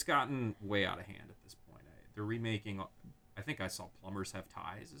 and it's gotten way out of hand at this point. They're remaking. I think I saw Plumbers Have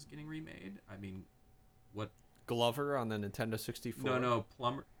Ties is getting remade. I mean, what? Glover on the Nintendo 64? No,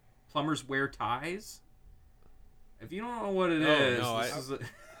 Plumbers Wear Ties. If you don't know what it is,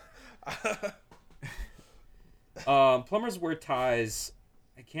 Plumbers Wear Ties.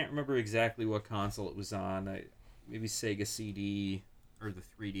 I can't remember exactly what console it was on. Maybe Sega CD or the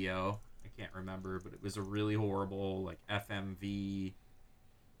 3DO. I can't remember, but it was a really horrible, like, FMV,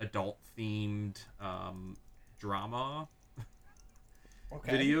 adult-themed drama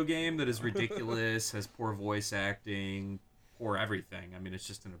video game that is ridiculous, has poor voice acting, poor everything. I mean, it's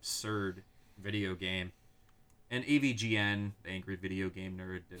just an absurd video game. And AVGN, the Angry Video Game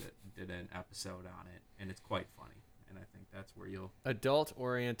Nerd, did an episode on it, and it's quite funny. And I think that's where you'll...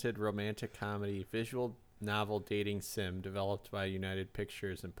 Adult-oriented romantic comedy, visual novel dating sim developed by United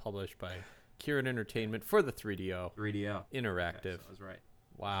Pictures and published by Kieran Entertainment for the 3DO. 3DO. Interactive. Okay, so I was right.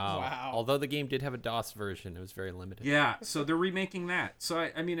 Wow. Although the game did have a DOS version, it was very limited. Yeah, so they're remaking that. So,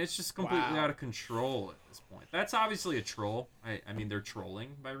 I mean, it's just completely out of control at this point. That's obviously a troll. I mean, they're trolling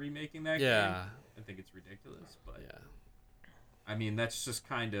by remaking that game. I think it's ridiculous, but... Yeah. I mean, that's just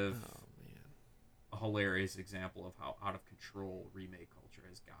kind of a hilarious example of how out of control remake culture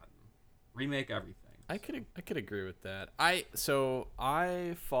has gotten. Remake everything. I could agree with that. I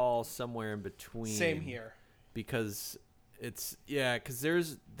fall somewhere in between. Same here. Because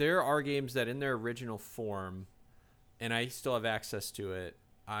there are games that in their original form, and I still have access to it,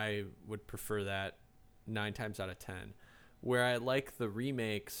 I would prefer that 9 times out of 10. Where I like the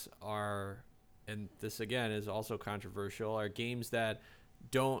remakes are, and this again is also controversial, are games that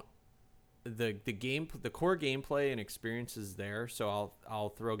don't the core gameplay and experience is there. So I'll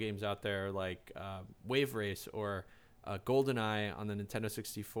throw games out there like Wave Race or GoldenEye on the Nintendo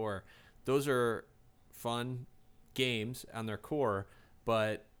 64. Those are fun games on their core,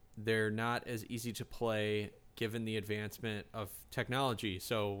 but they're not as easy to play given the advancement of technology.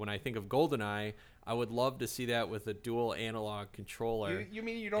 So when I think of GoldenEye, I would love to see that with a dual analog controller. You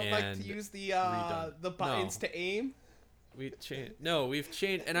mean you don't like to use the buttons to aim? We've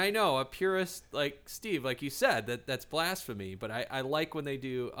changed, and I know a purist like Steve, like you said, that's blasphemy, but I like when they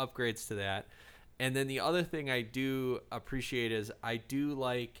do upgrades to that. And then the other thing I do appreciate is I do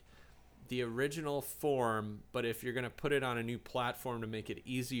like the original form, but if you're going to put it on a new platform to make it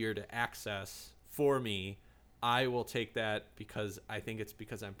easier to access for me, I will take that, because I think it's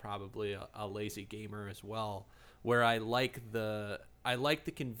because I'm probably a lazy gamer as well, where I like the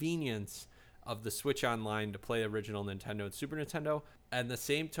convenience of the Switch Online to play original Nintendo and Super Nintendo. And the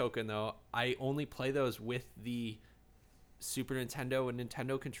same token, though, I only play those with the Super Nintendo and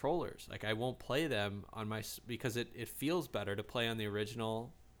Nintendo controllers. Like, I won't play them on because it feels better to play on the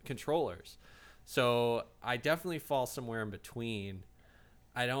original controllers. So I definitely fall somewhere in between.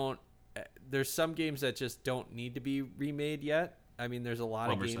 There's some games that just don't need to be remade yet. I mean, there's a lot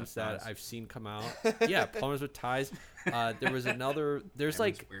Plumbers of games Have that Ties. I've seen come out. Yeah, Plumbers with Ties. There was another. There's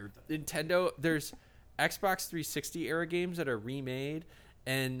like weird. Nintendo. There's Xbox 360 era games that are remade,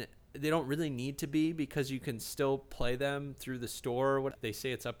 and they don't really need to be, because you can still play them through the store. They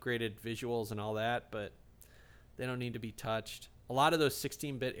say it's upgraded visuals and all that, but they don't need to be touched. A lot of those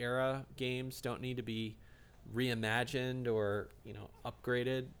 16-bit era games don't need to be reimagined or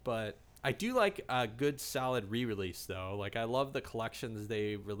upgraded, but I do like a good solid re-release, though. Like, I love the collections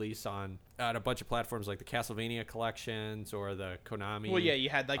they release on a bunch of platforms, like the Castlevania collections or the Konami. Well, yeah, you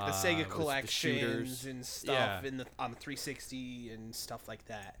had like the Sega collections the and stuff on the 360 and stuff like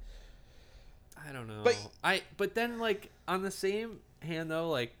that. I don't know. But But then, like, on the same hand, though,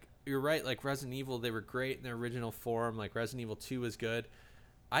 like, you're right. Like Resident Evil, they were great in their original form. Like Resident Evil 2 was good.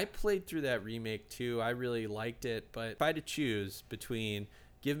 I played through that remake too. I really liked it, but if I had to choose between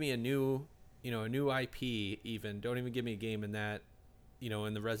give me a new IP, even don't even give me a game in that,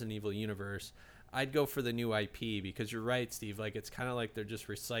 in the Resident Evil universe, I'd go for the new IP because you're right, Steve. Like it's kind of like they're just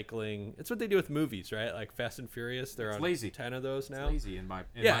recycling. It's what they do with movies, right? Like Fast and Furious. They're on lazy. 10 of those now. It's lazy in my eyes.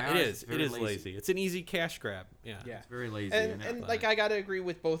 It is. It is lazy. It's an easy cash grab. Yeah. It's very lazy. And like I gotta agree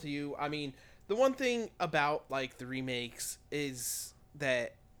with both of you. I mean, the one thing about like the remakes is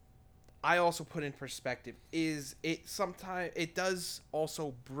that I also put in perspective is it sometimes it does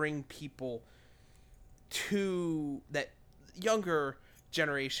also bring people to that younger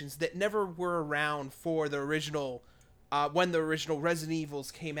generations that never were around for the original when the original Resident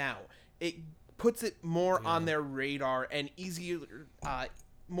Evils came out. It puts it more on their radar and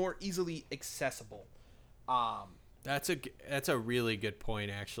more easily accessible. That's a really good point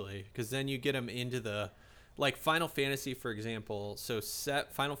actually, because then you get them into the like Final Fantasy, for example. So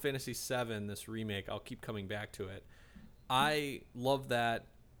Final Fantasy VII, this remake, I'll keep coming back to it. I love that.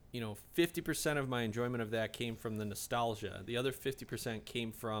 50% of my enjoyment of that came from the nostalgia. The other 50%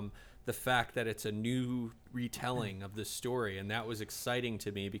 came from the fact that it's a new retelling of this story. And that was exciting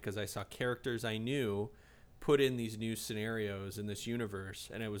to me because I saw characters I knew put in these new scenarios in this universe,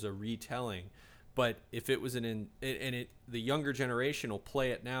 and it was a retelling. But if it was the younger generation will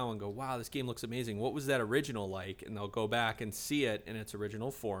play it now and go, wow, this game looks amazing. What was that original like? And they'll go back and see it in its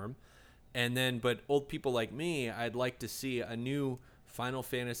original form. And then, but old people like me, I'd like to see a new Final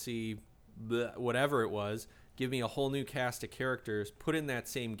Fantasy, whatever it was, give me a whole new cast of characters, put in that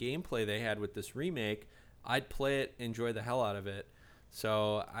same gameplay they had with this remake. I'd play it, enjoy the hell out of it.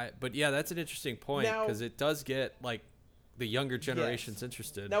 But yeah, that's an interesting point because it does get like the younger generation's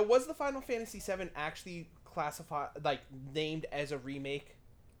interested. Now, was the Final Fantasy VII actually classified, like named as a remake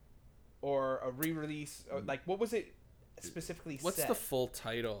or a re-release? Or, like, what was it specifically What's said? the full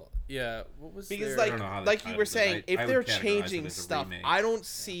title? Yeah, what was because their... like you were saying, if they're changing stuff, remake. I don't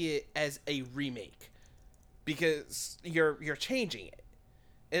see it as a remake because you're changing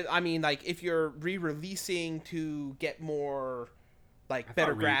it. I mean, like if you're re-releasing to get more like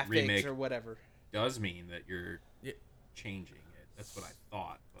better graphics or whatever, does mean that you're changing it. That's what I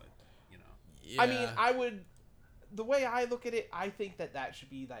thought, but I mean, the way I look at it, I think that should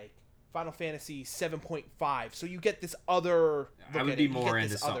be like Final Fantasy 7.5. So you get this other. I would be more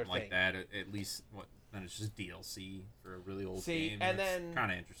into something like that. At least then it's just DLC for a really old game. And that's then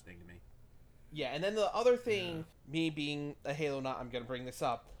kind of interesting to me. Yeah, and then the other thing, me being a Halo nut, I'm gonna bring this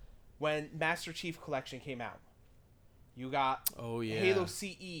up. When Master Chief Collection came out, you got Halo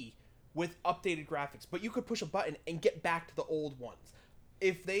CE with updated graphics, but you could push a button and get back to the old ones.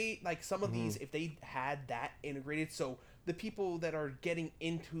 If they like some of these, if they had that integrated, so the people that are getting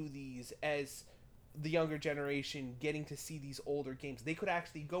into these as the younger generation getting to see these older games, they could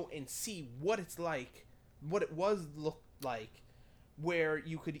actually go and see what it's like, what it looked like, where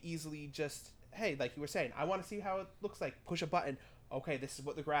you could easily just, hey, like you were saying, I want to see how it looks like, push a button, okay, this is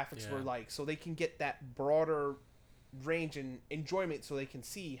what the graphics were like, so they can get that broader range and enjoyment, so they can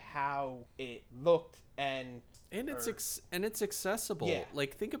see how it looked it's accessible.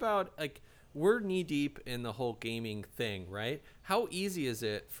 Like think about like we're knee deep in the whole gaming thing, right? How easy is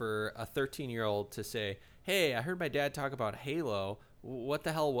it for a 13-year-old to say, hey, I heard my dad talk about Halo, what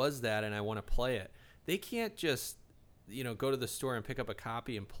the hell was that, and I want to play it? They can't just go to the store and pick up a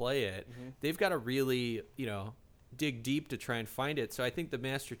copy and play it. They've got to really dig deep to try and find it. So I think the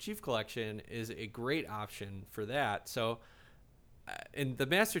Master Chief Collection is a great option for that. So in the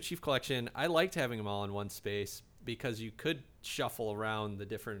Master Chief Collection, I liked having them all in one space because you could shuffle around the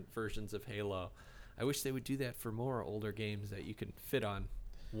different versions of Halo. I wish they would do that for more older games that you can fit on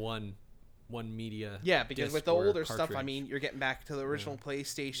one media. Yeah, because with the older stuff, I mean, you're getting back to the original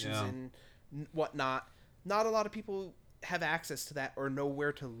PlayStations and whatnot. Not a lot of people have access to that or know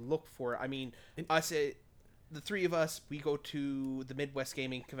where to look for it. I mean, the three of us, we go to the Midwest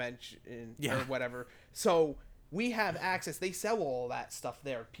Gaming Convention or whatever. So we have access. They sell all that stuff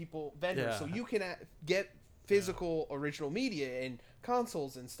there. Vendors. So you can get physical original media and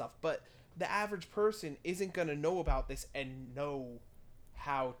consoles and stuff. But the average person isn't going to know about this and know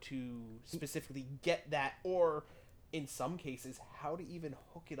how to specifically get that, or in some cases, how to even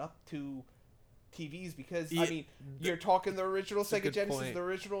hook it up to TVs, because I mean, you're talking the original Sega Genesis, the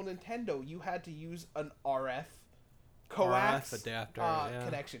original Nintendo. You had to use an RF coax adapter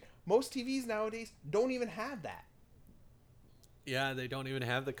connection. Most TVs nowadays don't even have that. Yeah, they don't even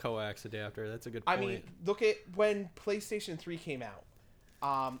have the coax adapter. That's a good point. I mean, look at when PlayStation 3 came out.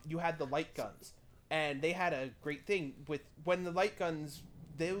 You had the light guns, and they had a great thing with when the light guns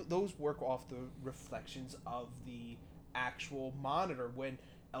those work off the reflections of the actual monitor. When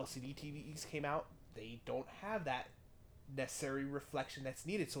LCD TVs came out, they don't have that necessary reflection that's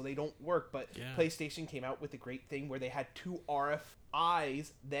needed, so they don't work. But PlayStation came out with a great thing where they had two RF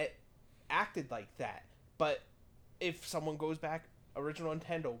eyes that acted like that. But if someone goes back, original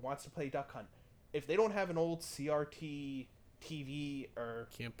Nintendo wants to play Duck Hunt, if they don't have an old CRT TV or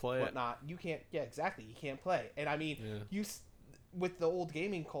can't play whatnot, you can't. Yeah, exactly. You can't play. And I mean, with the old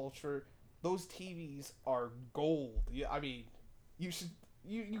gaming culture, those TVs are gold. I mean, you should.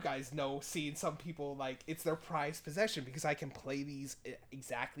 You guys know, seeing some people like it's their prized possession because I can play these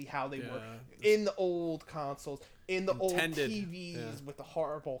exactly how they were in the old consoles, in the old TVs with the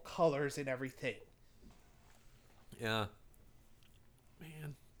horrible colors and everything. Yeah.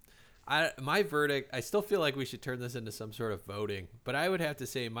 Man. My verdict, I still feel like we should turn this into some sort of voting, but I would have to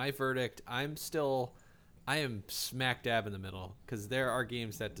say my verdict, I am smack dab in the middle, because there are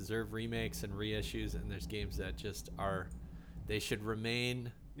games that deserve remakes and reissues, and there's games that just are, they should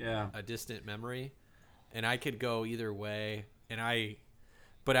remain a distant memory, and I could go either way.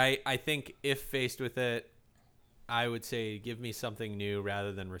 But I think if faced with it, I would say give me something new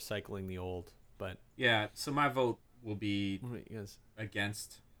rather than recycling the old. But yeah, so my vote will be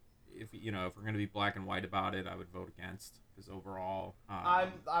against. If we're going to be black and white about it, I would vote against, because overall,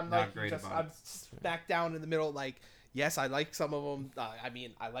 I'm not like great just, about I'm it. back down in the middle. Like, yes, I like some of them. I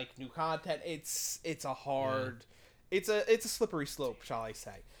mean, I like new content. It's a hard, it's a slippery slope, shall I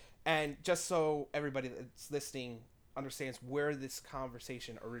say? And just so everybody that's listening understands where this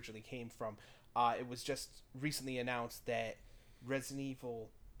conversation originally came from, it was just recently announced that Resident Evil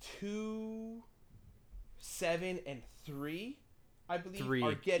 2, 7, and 3, I believe,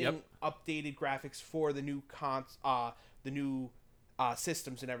 are getting updated graphics for the new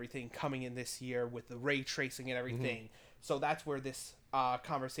systems and everything coming in this year with the ray tracing and everything. Mm-hmm. So that's where this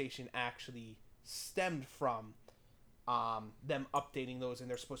conversation actually stemmed from. Them updating those, and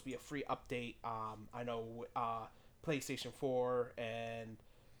there's supposed to be a free update. I know PlayStation 4 and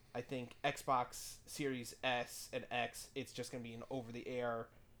I think Xbox Series S and X, it's just going to be an over-the-air,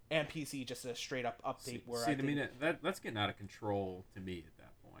 and PC just a straight-up update. That's getting out of control to me at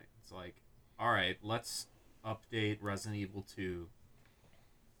that point. It's like, all right, let's update Resident Evil 2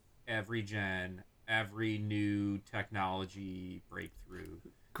 every gen, every new technology breakthrough.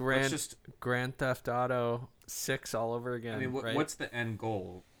 Grand Theft Auto 6 all over again. I mean, what's the end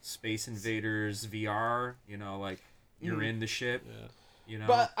goal? Space Invaders VR? You're in the ship. Yeah.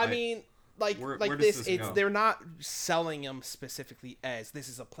 But I mean, where this they're not selling them specifically as this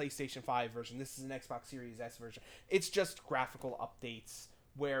is a PlayStation 5 version, this is an Xbox Series S version. It's just graphical updates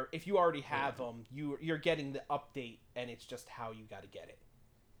where if you already have them, you're getting the update, and it's just how you got to get it.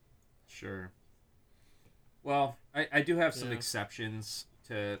 Sure. Well, I do have some exceptions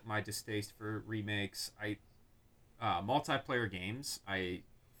to my distaste for remakes. Multiplayer games, I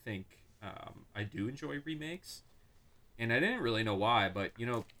think I do enjoy remakes, and I didn't really know why, but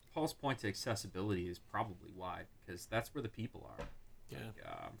Paul's point to accessibility is probably why, because that's where the people are.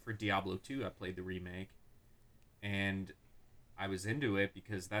 For Diablo 2, I played the remake, and I was into it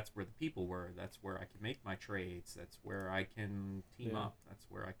because that's where the people were. That's where I can make my trades. That's where I can team up. That's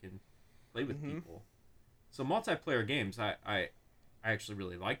where I can play with people. So multiplayer games, I actually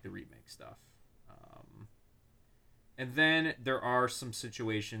really like the remake stuff. And then there are some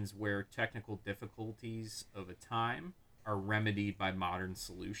situations where technical difficulties of a time are remedied by modern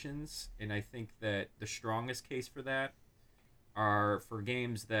solutions. And I think that the strongest case for that are for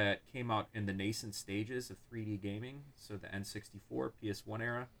games that came out in the nascent stages of 3D gaming, so the N64, PS1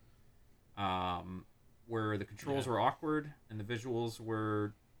 era, where the controls were awkward and the visuals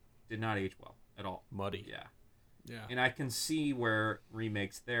did not age well at all. Muddy. Yeah. And I can see where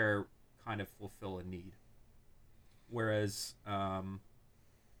remakes there kind of fulfill a need. Whereas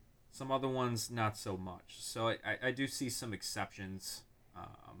some other ones, not so much. So I do see some exceptions.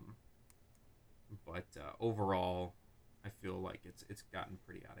 But overall, I feel like it's gotten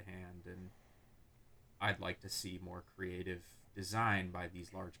pretty out of hand. And I'd like to see more creative design by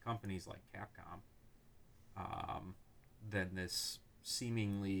these large companies like Capcom than this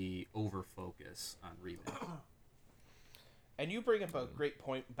seemingly over-focus on remake. And you bring up a great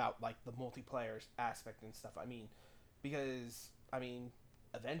point about the multiplayer aspect and stuff. I mean, because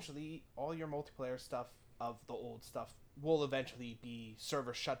eventually all your multiplayer stuff of the old stuff will eventually be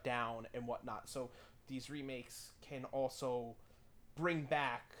server shut down and whatnot. So these remakes can also bring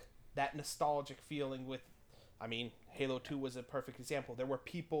back that nostalgic feeling with, Halo 2 was a perfect example. There were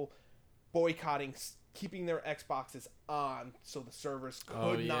people boycotting, keeping their Xboxes on so the servers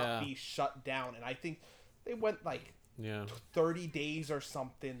could not be shut down. And I think they went Yeah. 30 days or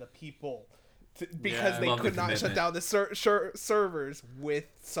something. The people, because they Love the could not shut commitment. down the servers with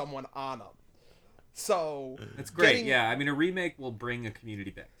someone on them. So It's great. getting- Yeah, I mean, a remake will bring a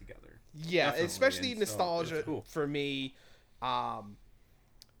community back together. Yeah, Definitely, especially and so nostalgia it's cool. for me,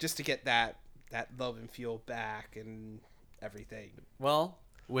 just to get that love and feel back and everything. Well,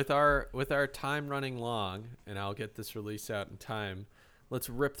 with our time running long, and I'll get this release out in time. Let's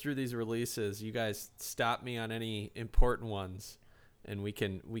rip through these releases. You guys stop me on any important ones, and we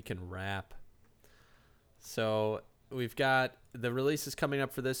can wrap. So we've got the releases coming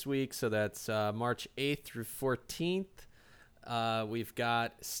up for this week. So that's March 8th through 14th. We've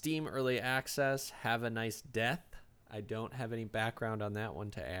got Steam Early Access, Have a Nice Death. I don't have any background on that one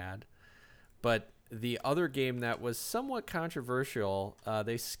to add. But the other game that was somewhat controversial,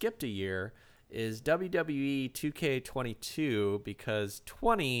 they skipped a year, is WWE 2K22 because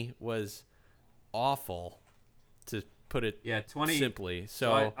 20 was awful, to put it 20 simply.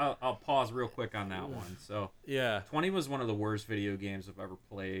 So I'll pause real quick on that one. So yeah. 20 was one of the worst video games I've ever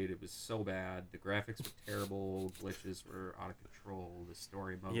played. It was so bad. The graphics were terrible. Glitches were out of control. The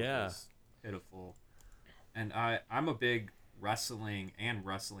story mode was pitiful. And I'm a big wrestling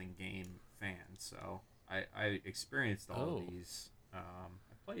game fan, so I experienced all of these. I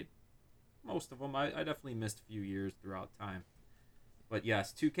played most of them. I definitely missed a few years throughout time. But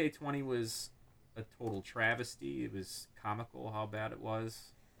yes, 2K20 was a total travesty. It was comical how bad it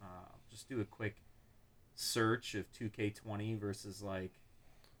was. Just do a quick search of 2K20 versus like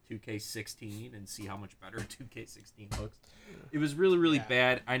 2K16 and see how much better 2K16 looks. It was really, really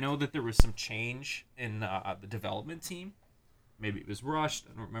bad. I know that there was some change in the development team. Maybe it was rushed.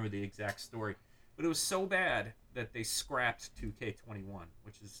 I don't remember the exact story. But it was so bad that they scrapped 2K21,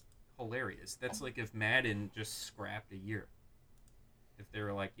 which is hilarious. That's like if Madden just scrapped a year. If they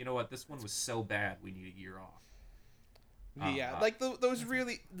were like, you know what, this one was so bad, we need a year off. Yeah, like those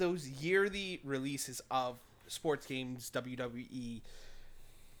yearly releases of sports games, WWE,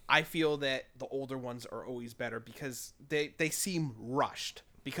 I feel that the older ones are always better because they seem rushed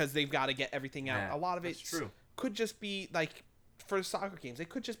because they've got to get everything out. Yeah, a lot of it true. could just be like for soccer games, it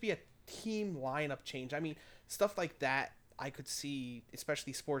could just be a team lineup change. I mean, stuff like that I could see,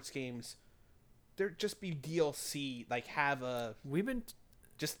 especially sports games. There'd just be DLC, like have a We've been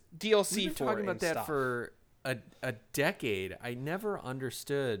DLC for talking about that stuff. for a decade. I never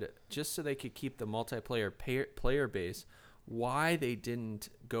understood, just so they could keep the multiplayer player base, why they didn't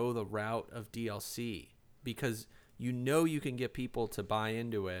go the route of DLC, because you can get people to buy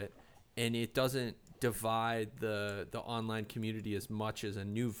into it and it doesn't divide the online community as much as a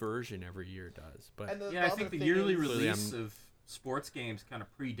new version every year does. But I think the yearly release of sports games kind of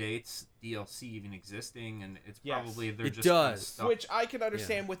predates DLC even existing, and it's probably they're it just kind of does. stuck. Which I can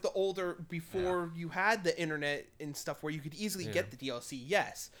understand with the older, before you had the internet and stuff where you could easily get the DLC,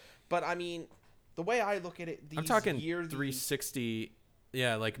 yes. But I mean, the way I look at it, these I'm talking yearly 360,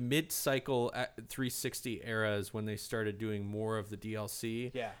 like mid-cycle 360 eras when they started doing more of the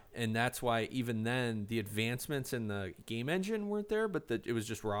DLC. Yeah. And that's why even then the advancements in the game engine weren't there, but it was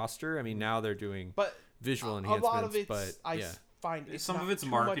just roster. I mean, now they're doing visual enhancements. A lot of it, but find it's some not of it's too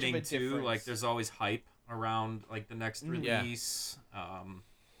much of a marketing too. difference. Like there's always hype around like the next release.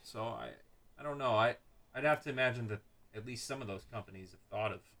 So I don't know. I'd have to imagine that at least some of those companies have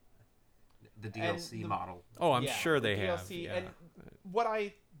thought of the DLC model. Oh, I'm sure the they DLC, have. Yeah. And what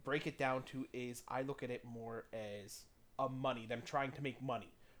I break it down to is I look at it more as them trying to make money,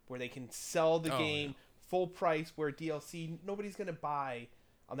 where they can sell the game full price, where DLC, nobody's going to buy,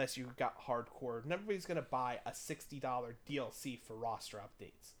 unless you got hardcore, nobody's going to buy a $60 DLC for roster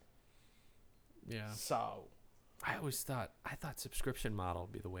updates. Yeah. So I thought subscription model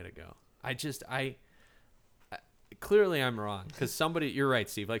would be the way to go. Clearly I'm wrong, because you're right,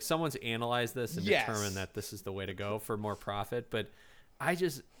 Steve, like someone's analyzed this and determined that this is the way to go for more profit. But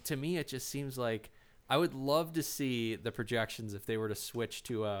to me, it just seems like I would love to see the projections if they were to switch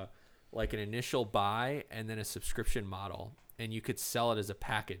to an initial buy and then a subscription model, and you could sell it as a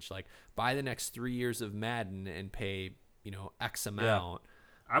package, like buy the next 3 years of Madden and pay, X amount.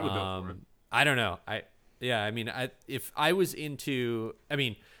 I would go for it. I don't know. If I was into,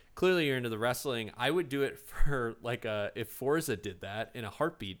 clearly you're into the wrestling. I would do it for if Forza did that in a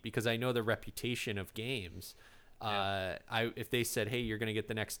heartbeat, because I know the reputation of games. If they said, hey, you're going to get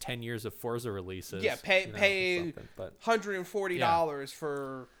the next 10 years of Forza releases. Yeah, pay $140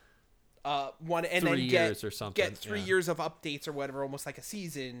 for one, and 3 then years or something. get 3 years of updates or whatever, almost like a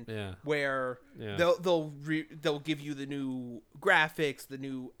season. Yeah. Where they'll give you the new graphics, the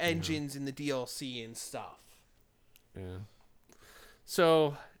new engines, and the DLC and stuff. Yeah.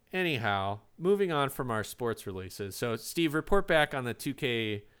 So Anyhow, moving on from our sports releases. So, Steve, report back on the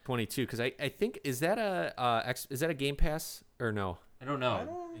 2K22 because I think is that a Game Pass or no? I don't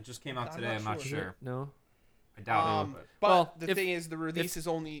know. It just came out today. I'm not sure. No. I doubt it. But the thing is, the release is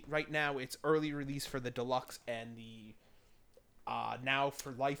only right now. It's early release for the deluxe and the Now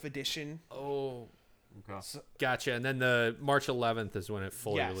for Life edition. Oh, okay. Gotcha. And then the March 11th is when it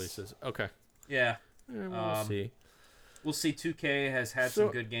fully releases. Okay. Yeah. We'll see. We'll see. 2K has had some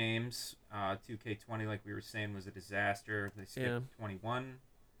good games. 2K20, like we were saying, was a disaster. They skipped 21.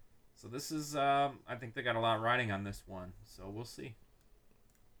 So this is, I think they got a lot riding on this one. So we'll see.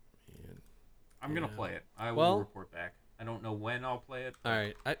 Man. I'm going to play it. I will report back. I don't know when I'll play it. All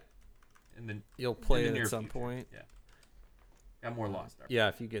right. And then you'll play it at some point. Yeah. Got more Lost Ark. Yeah,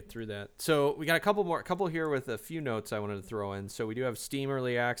 if you get through that. So we got a couple here with a few notes I wanted to throw in. So we do have Steam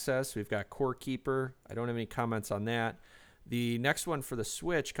Early Access. We've got Core Keeper. I don't have any comments on that. The next one for the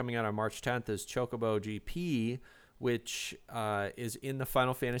Switch coming out on March 10th is Chocobo GP, which is in the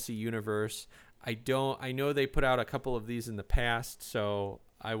Final Fantasy universe. I know they put out a couple of these in the past, so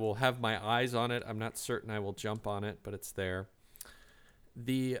I will have my eyes on it. I'm not certain I will jump on it, but it's there.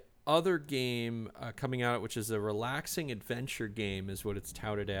 The other game coming out, which is a relaxing adventure game, is what it's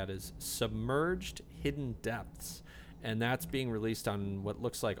touted at, is Submerged Hidden Depths. And that's being released on what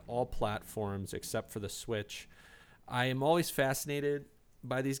looks like all platforms except for the Switch. I am always fascinated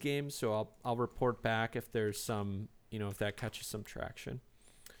by these games, so I'll report back if there's some, if that catches some traction.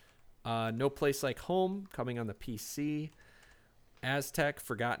 No Place Like Home coming on the PC. Aztec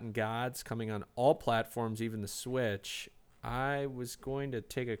Forgotten Gods coming on all platforms, even the Switch. I was going to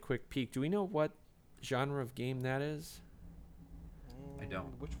take a quick peek. Do we know what genre of game that is? I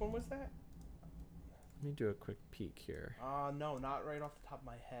don't. Which one was that? Let me do a quick peek here. No, not right off the top of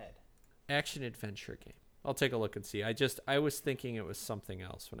my head. Action adventure game. I'll take a look and see. I was thinking it was something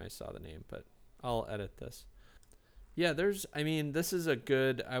else when I saw the name, but I'll edit this. Yeah, this is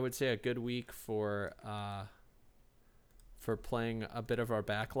I would say a good week for playing a bit of our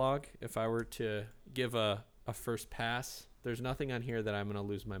backlog. If I were to give a first pass, there's nothing on here that I'm going to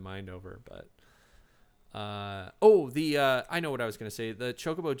lose my mind over, but I know what I was going to say. The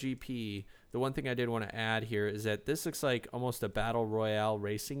Chocobo GP, the one thing I did want to add here is that this looks like almost a battle royale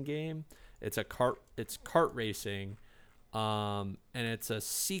racing game. It's kart racing, and it's a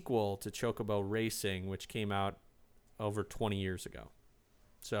sequel to Chocobo Racing, which came out over 20 years ago.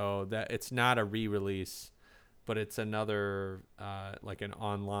 So that it's not a re-release, but it's another like an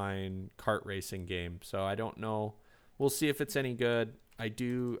online kart racing game. So I don't know. We'll see if it's any good. I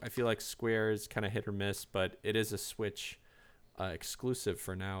feel like Square is kind of hit or miss, but it is a Switch exclusive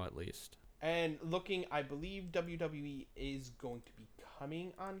for now at least. And looking, I believe WWE is going to be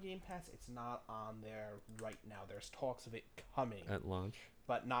coming on Game Pass. It's not on there right now. There's talks of it coming at launch,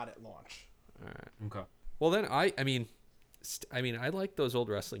 but not at launch. All right. Okay. Well, then I like those old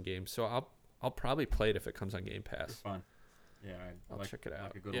wrestling games, so I'll probably play it if it comes on Game Pass. It's fun. Yeah, I'll check it out.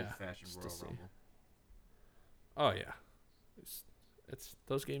 Like a good old-fashioned Royal Rumble. Oh yeah, it's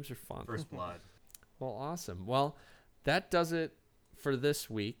those games are fun. First Blood. Well, awesome. Well, that does it for this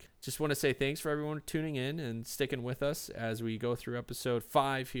week. Just want to say thanks for everyone tuning in and sticking with us as we go through episode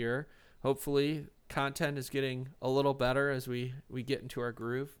 5 here. Hopefully, content is getting a little better as we get into our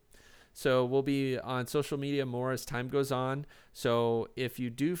groove. So we'll be on social media more as time goes on. So if you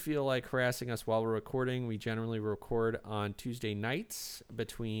do feel like harassing us while we're recording, we generally record on Tuesday nights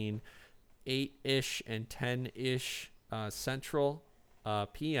between 8-ish and 10-ish Central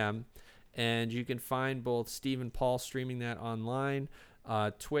PM. And you can find both Steve and Paul streaming that online.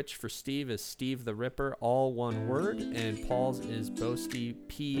 Twitch for Steve is Steve the Ripper, all one word, and Paul's is Boasty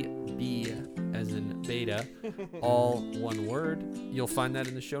PB as in beta, all one word. You'll find that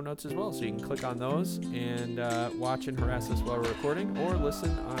in the show notes as well, so you can click on those and watch and harass us while we're recording, or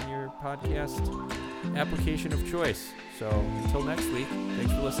listen on your podcast application of choice. So until next week,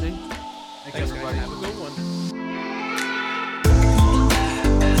 thanks for listening. Thanks everybody. Have a good one.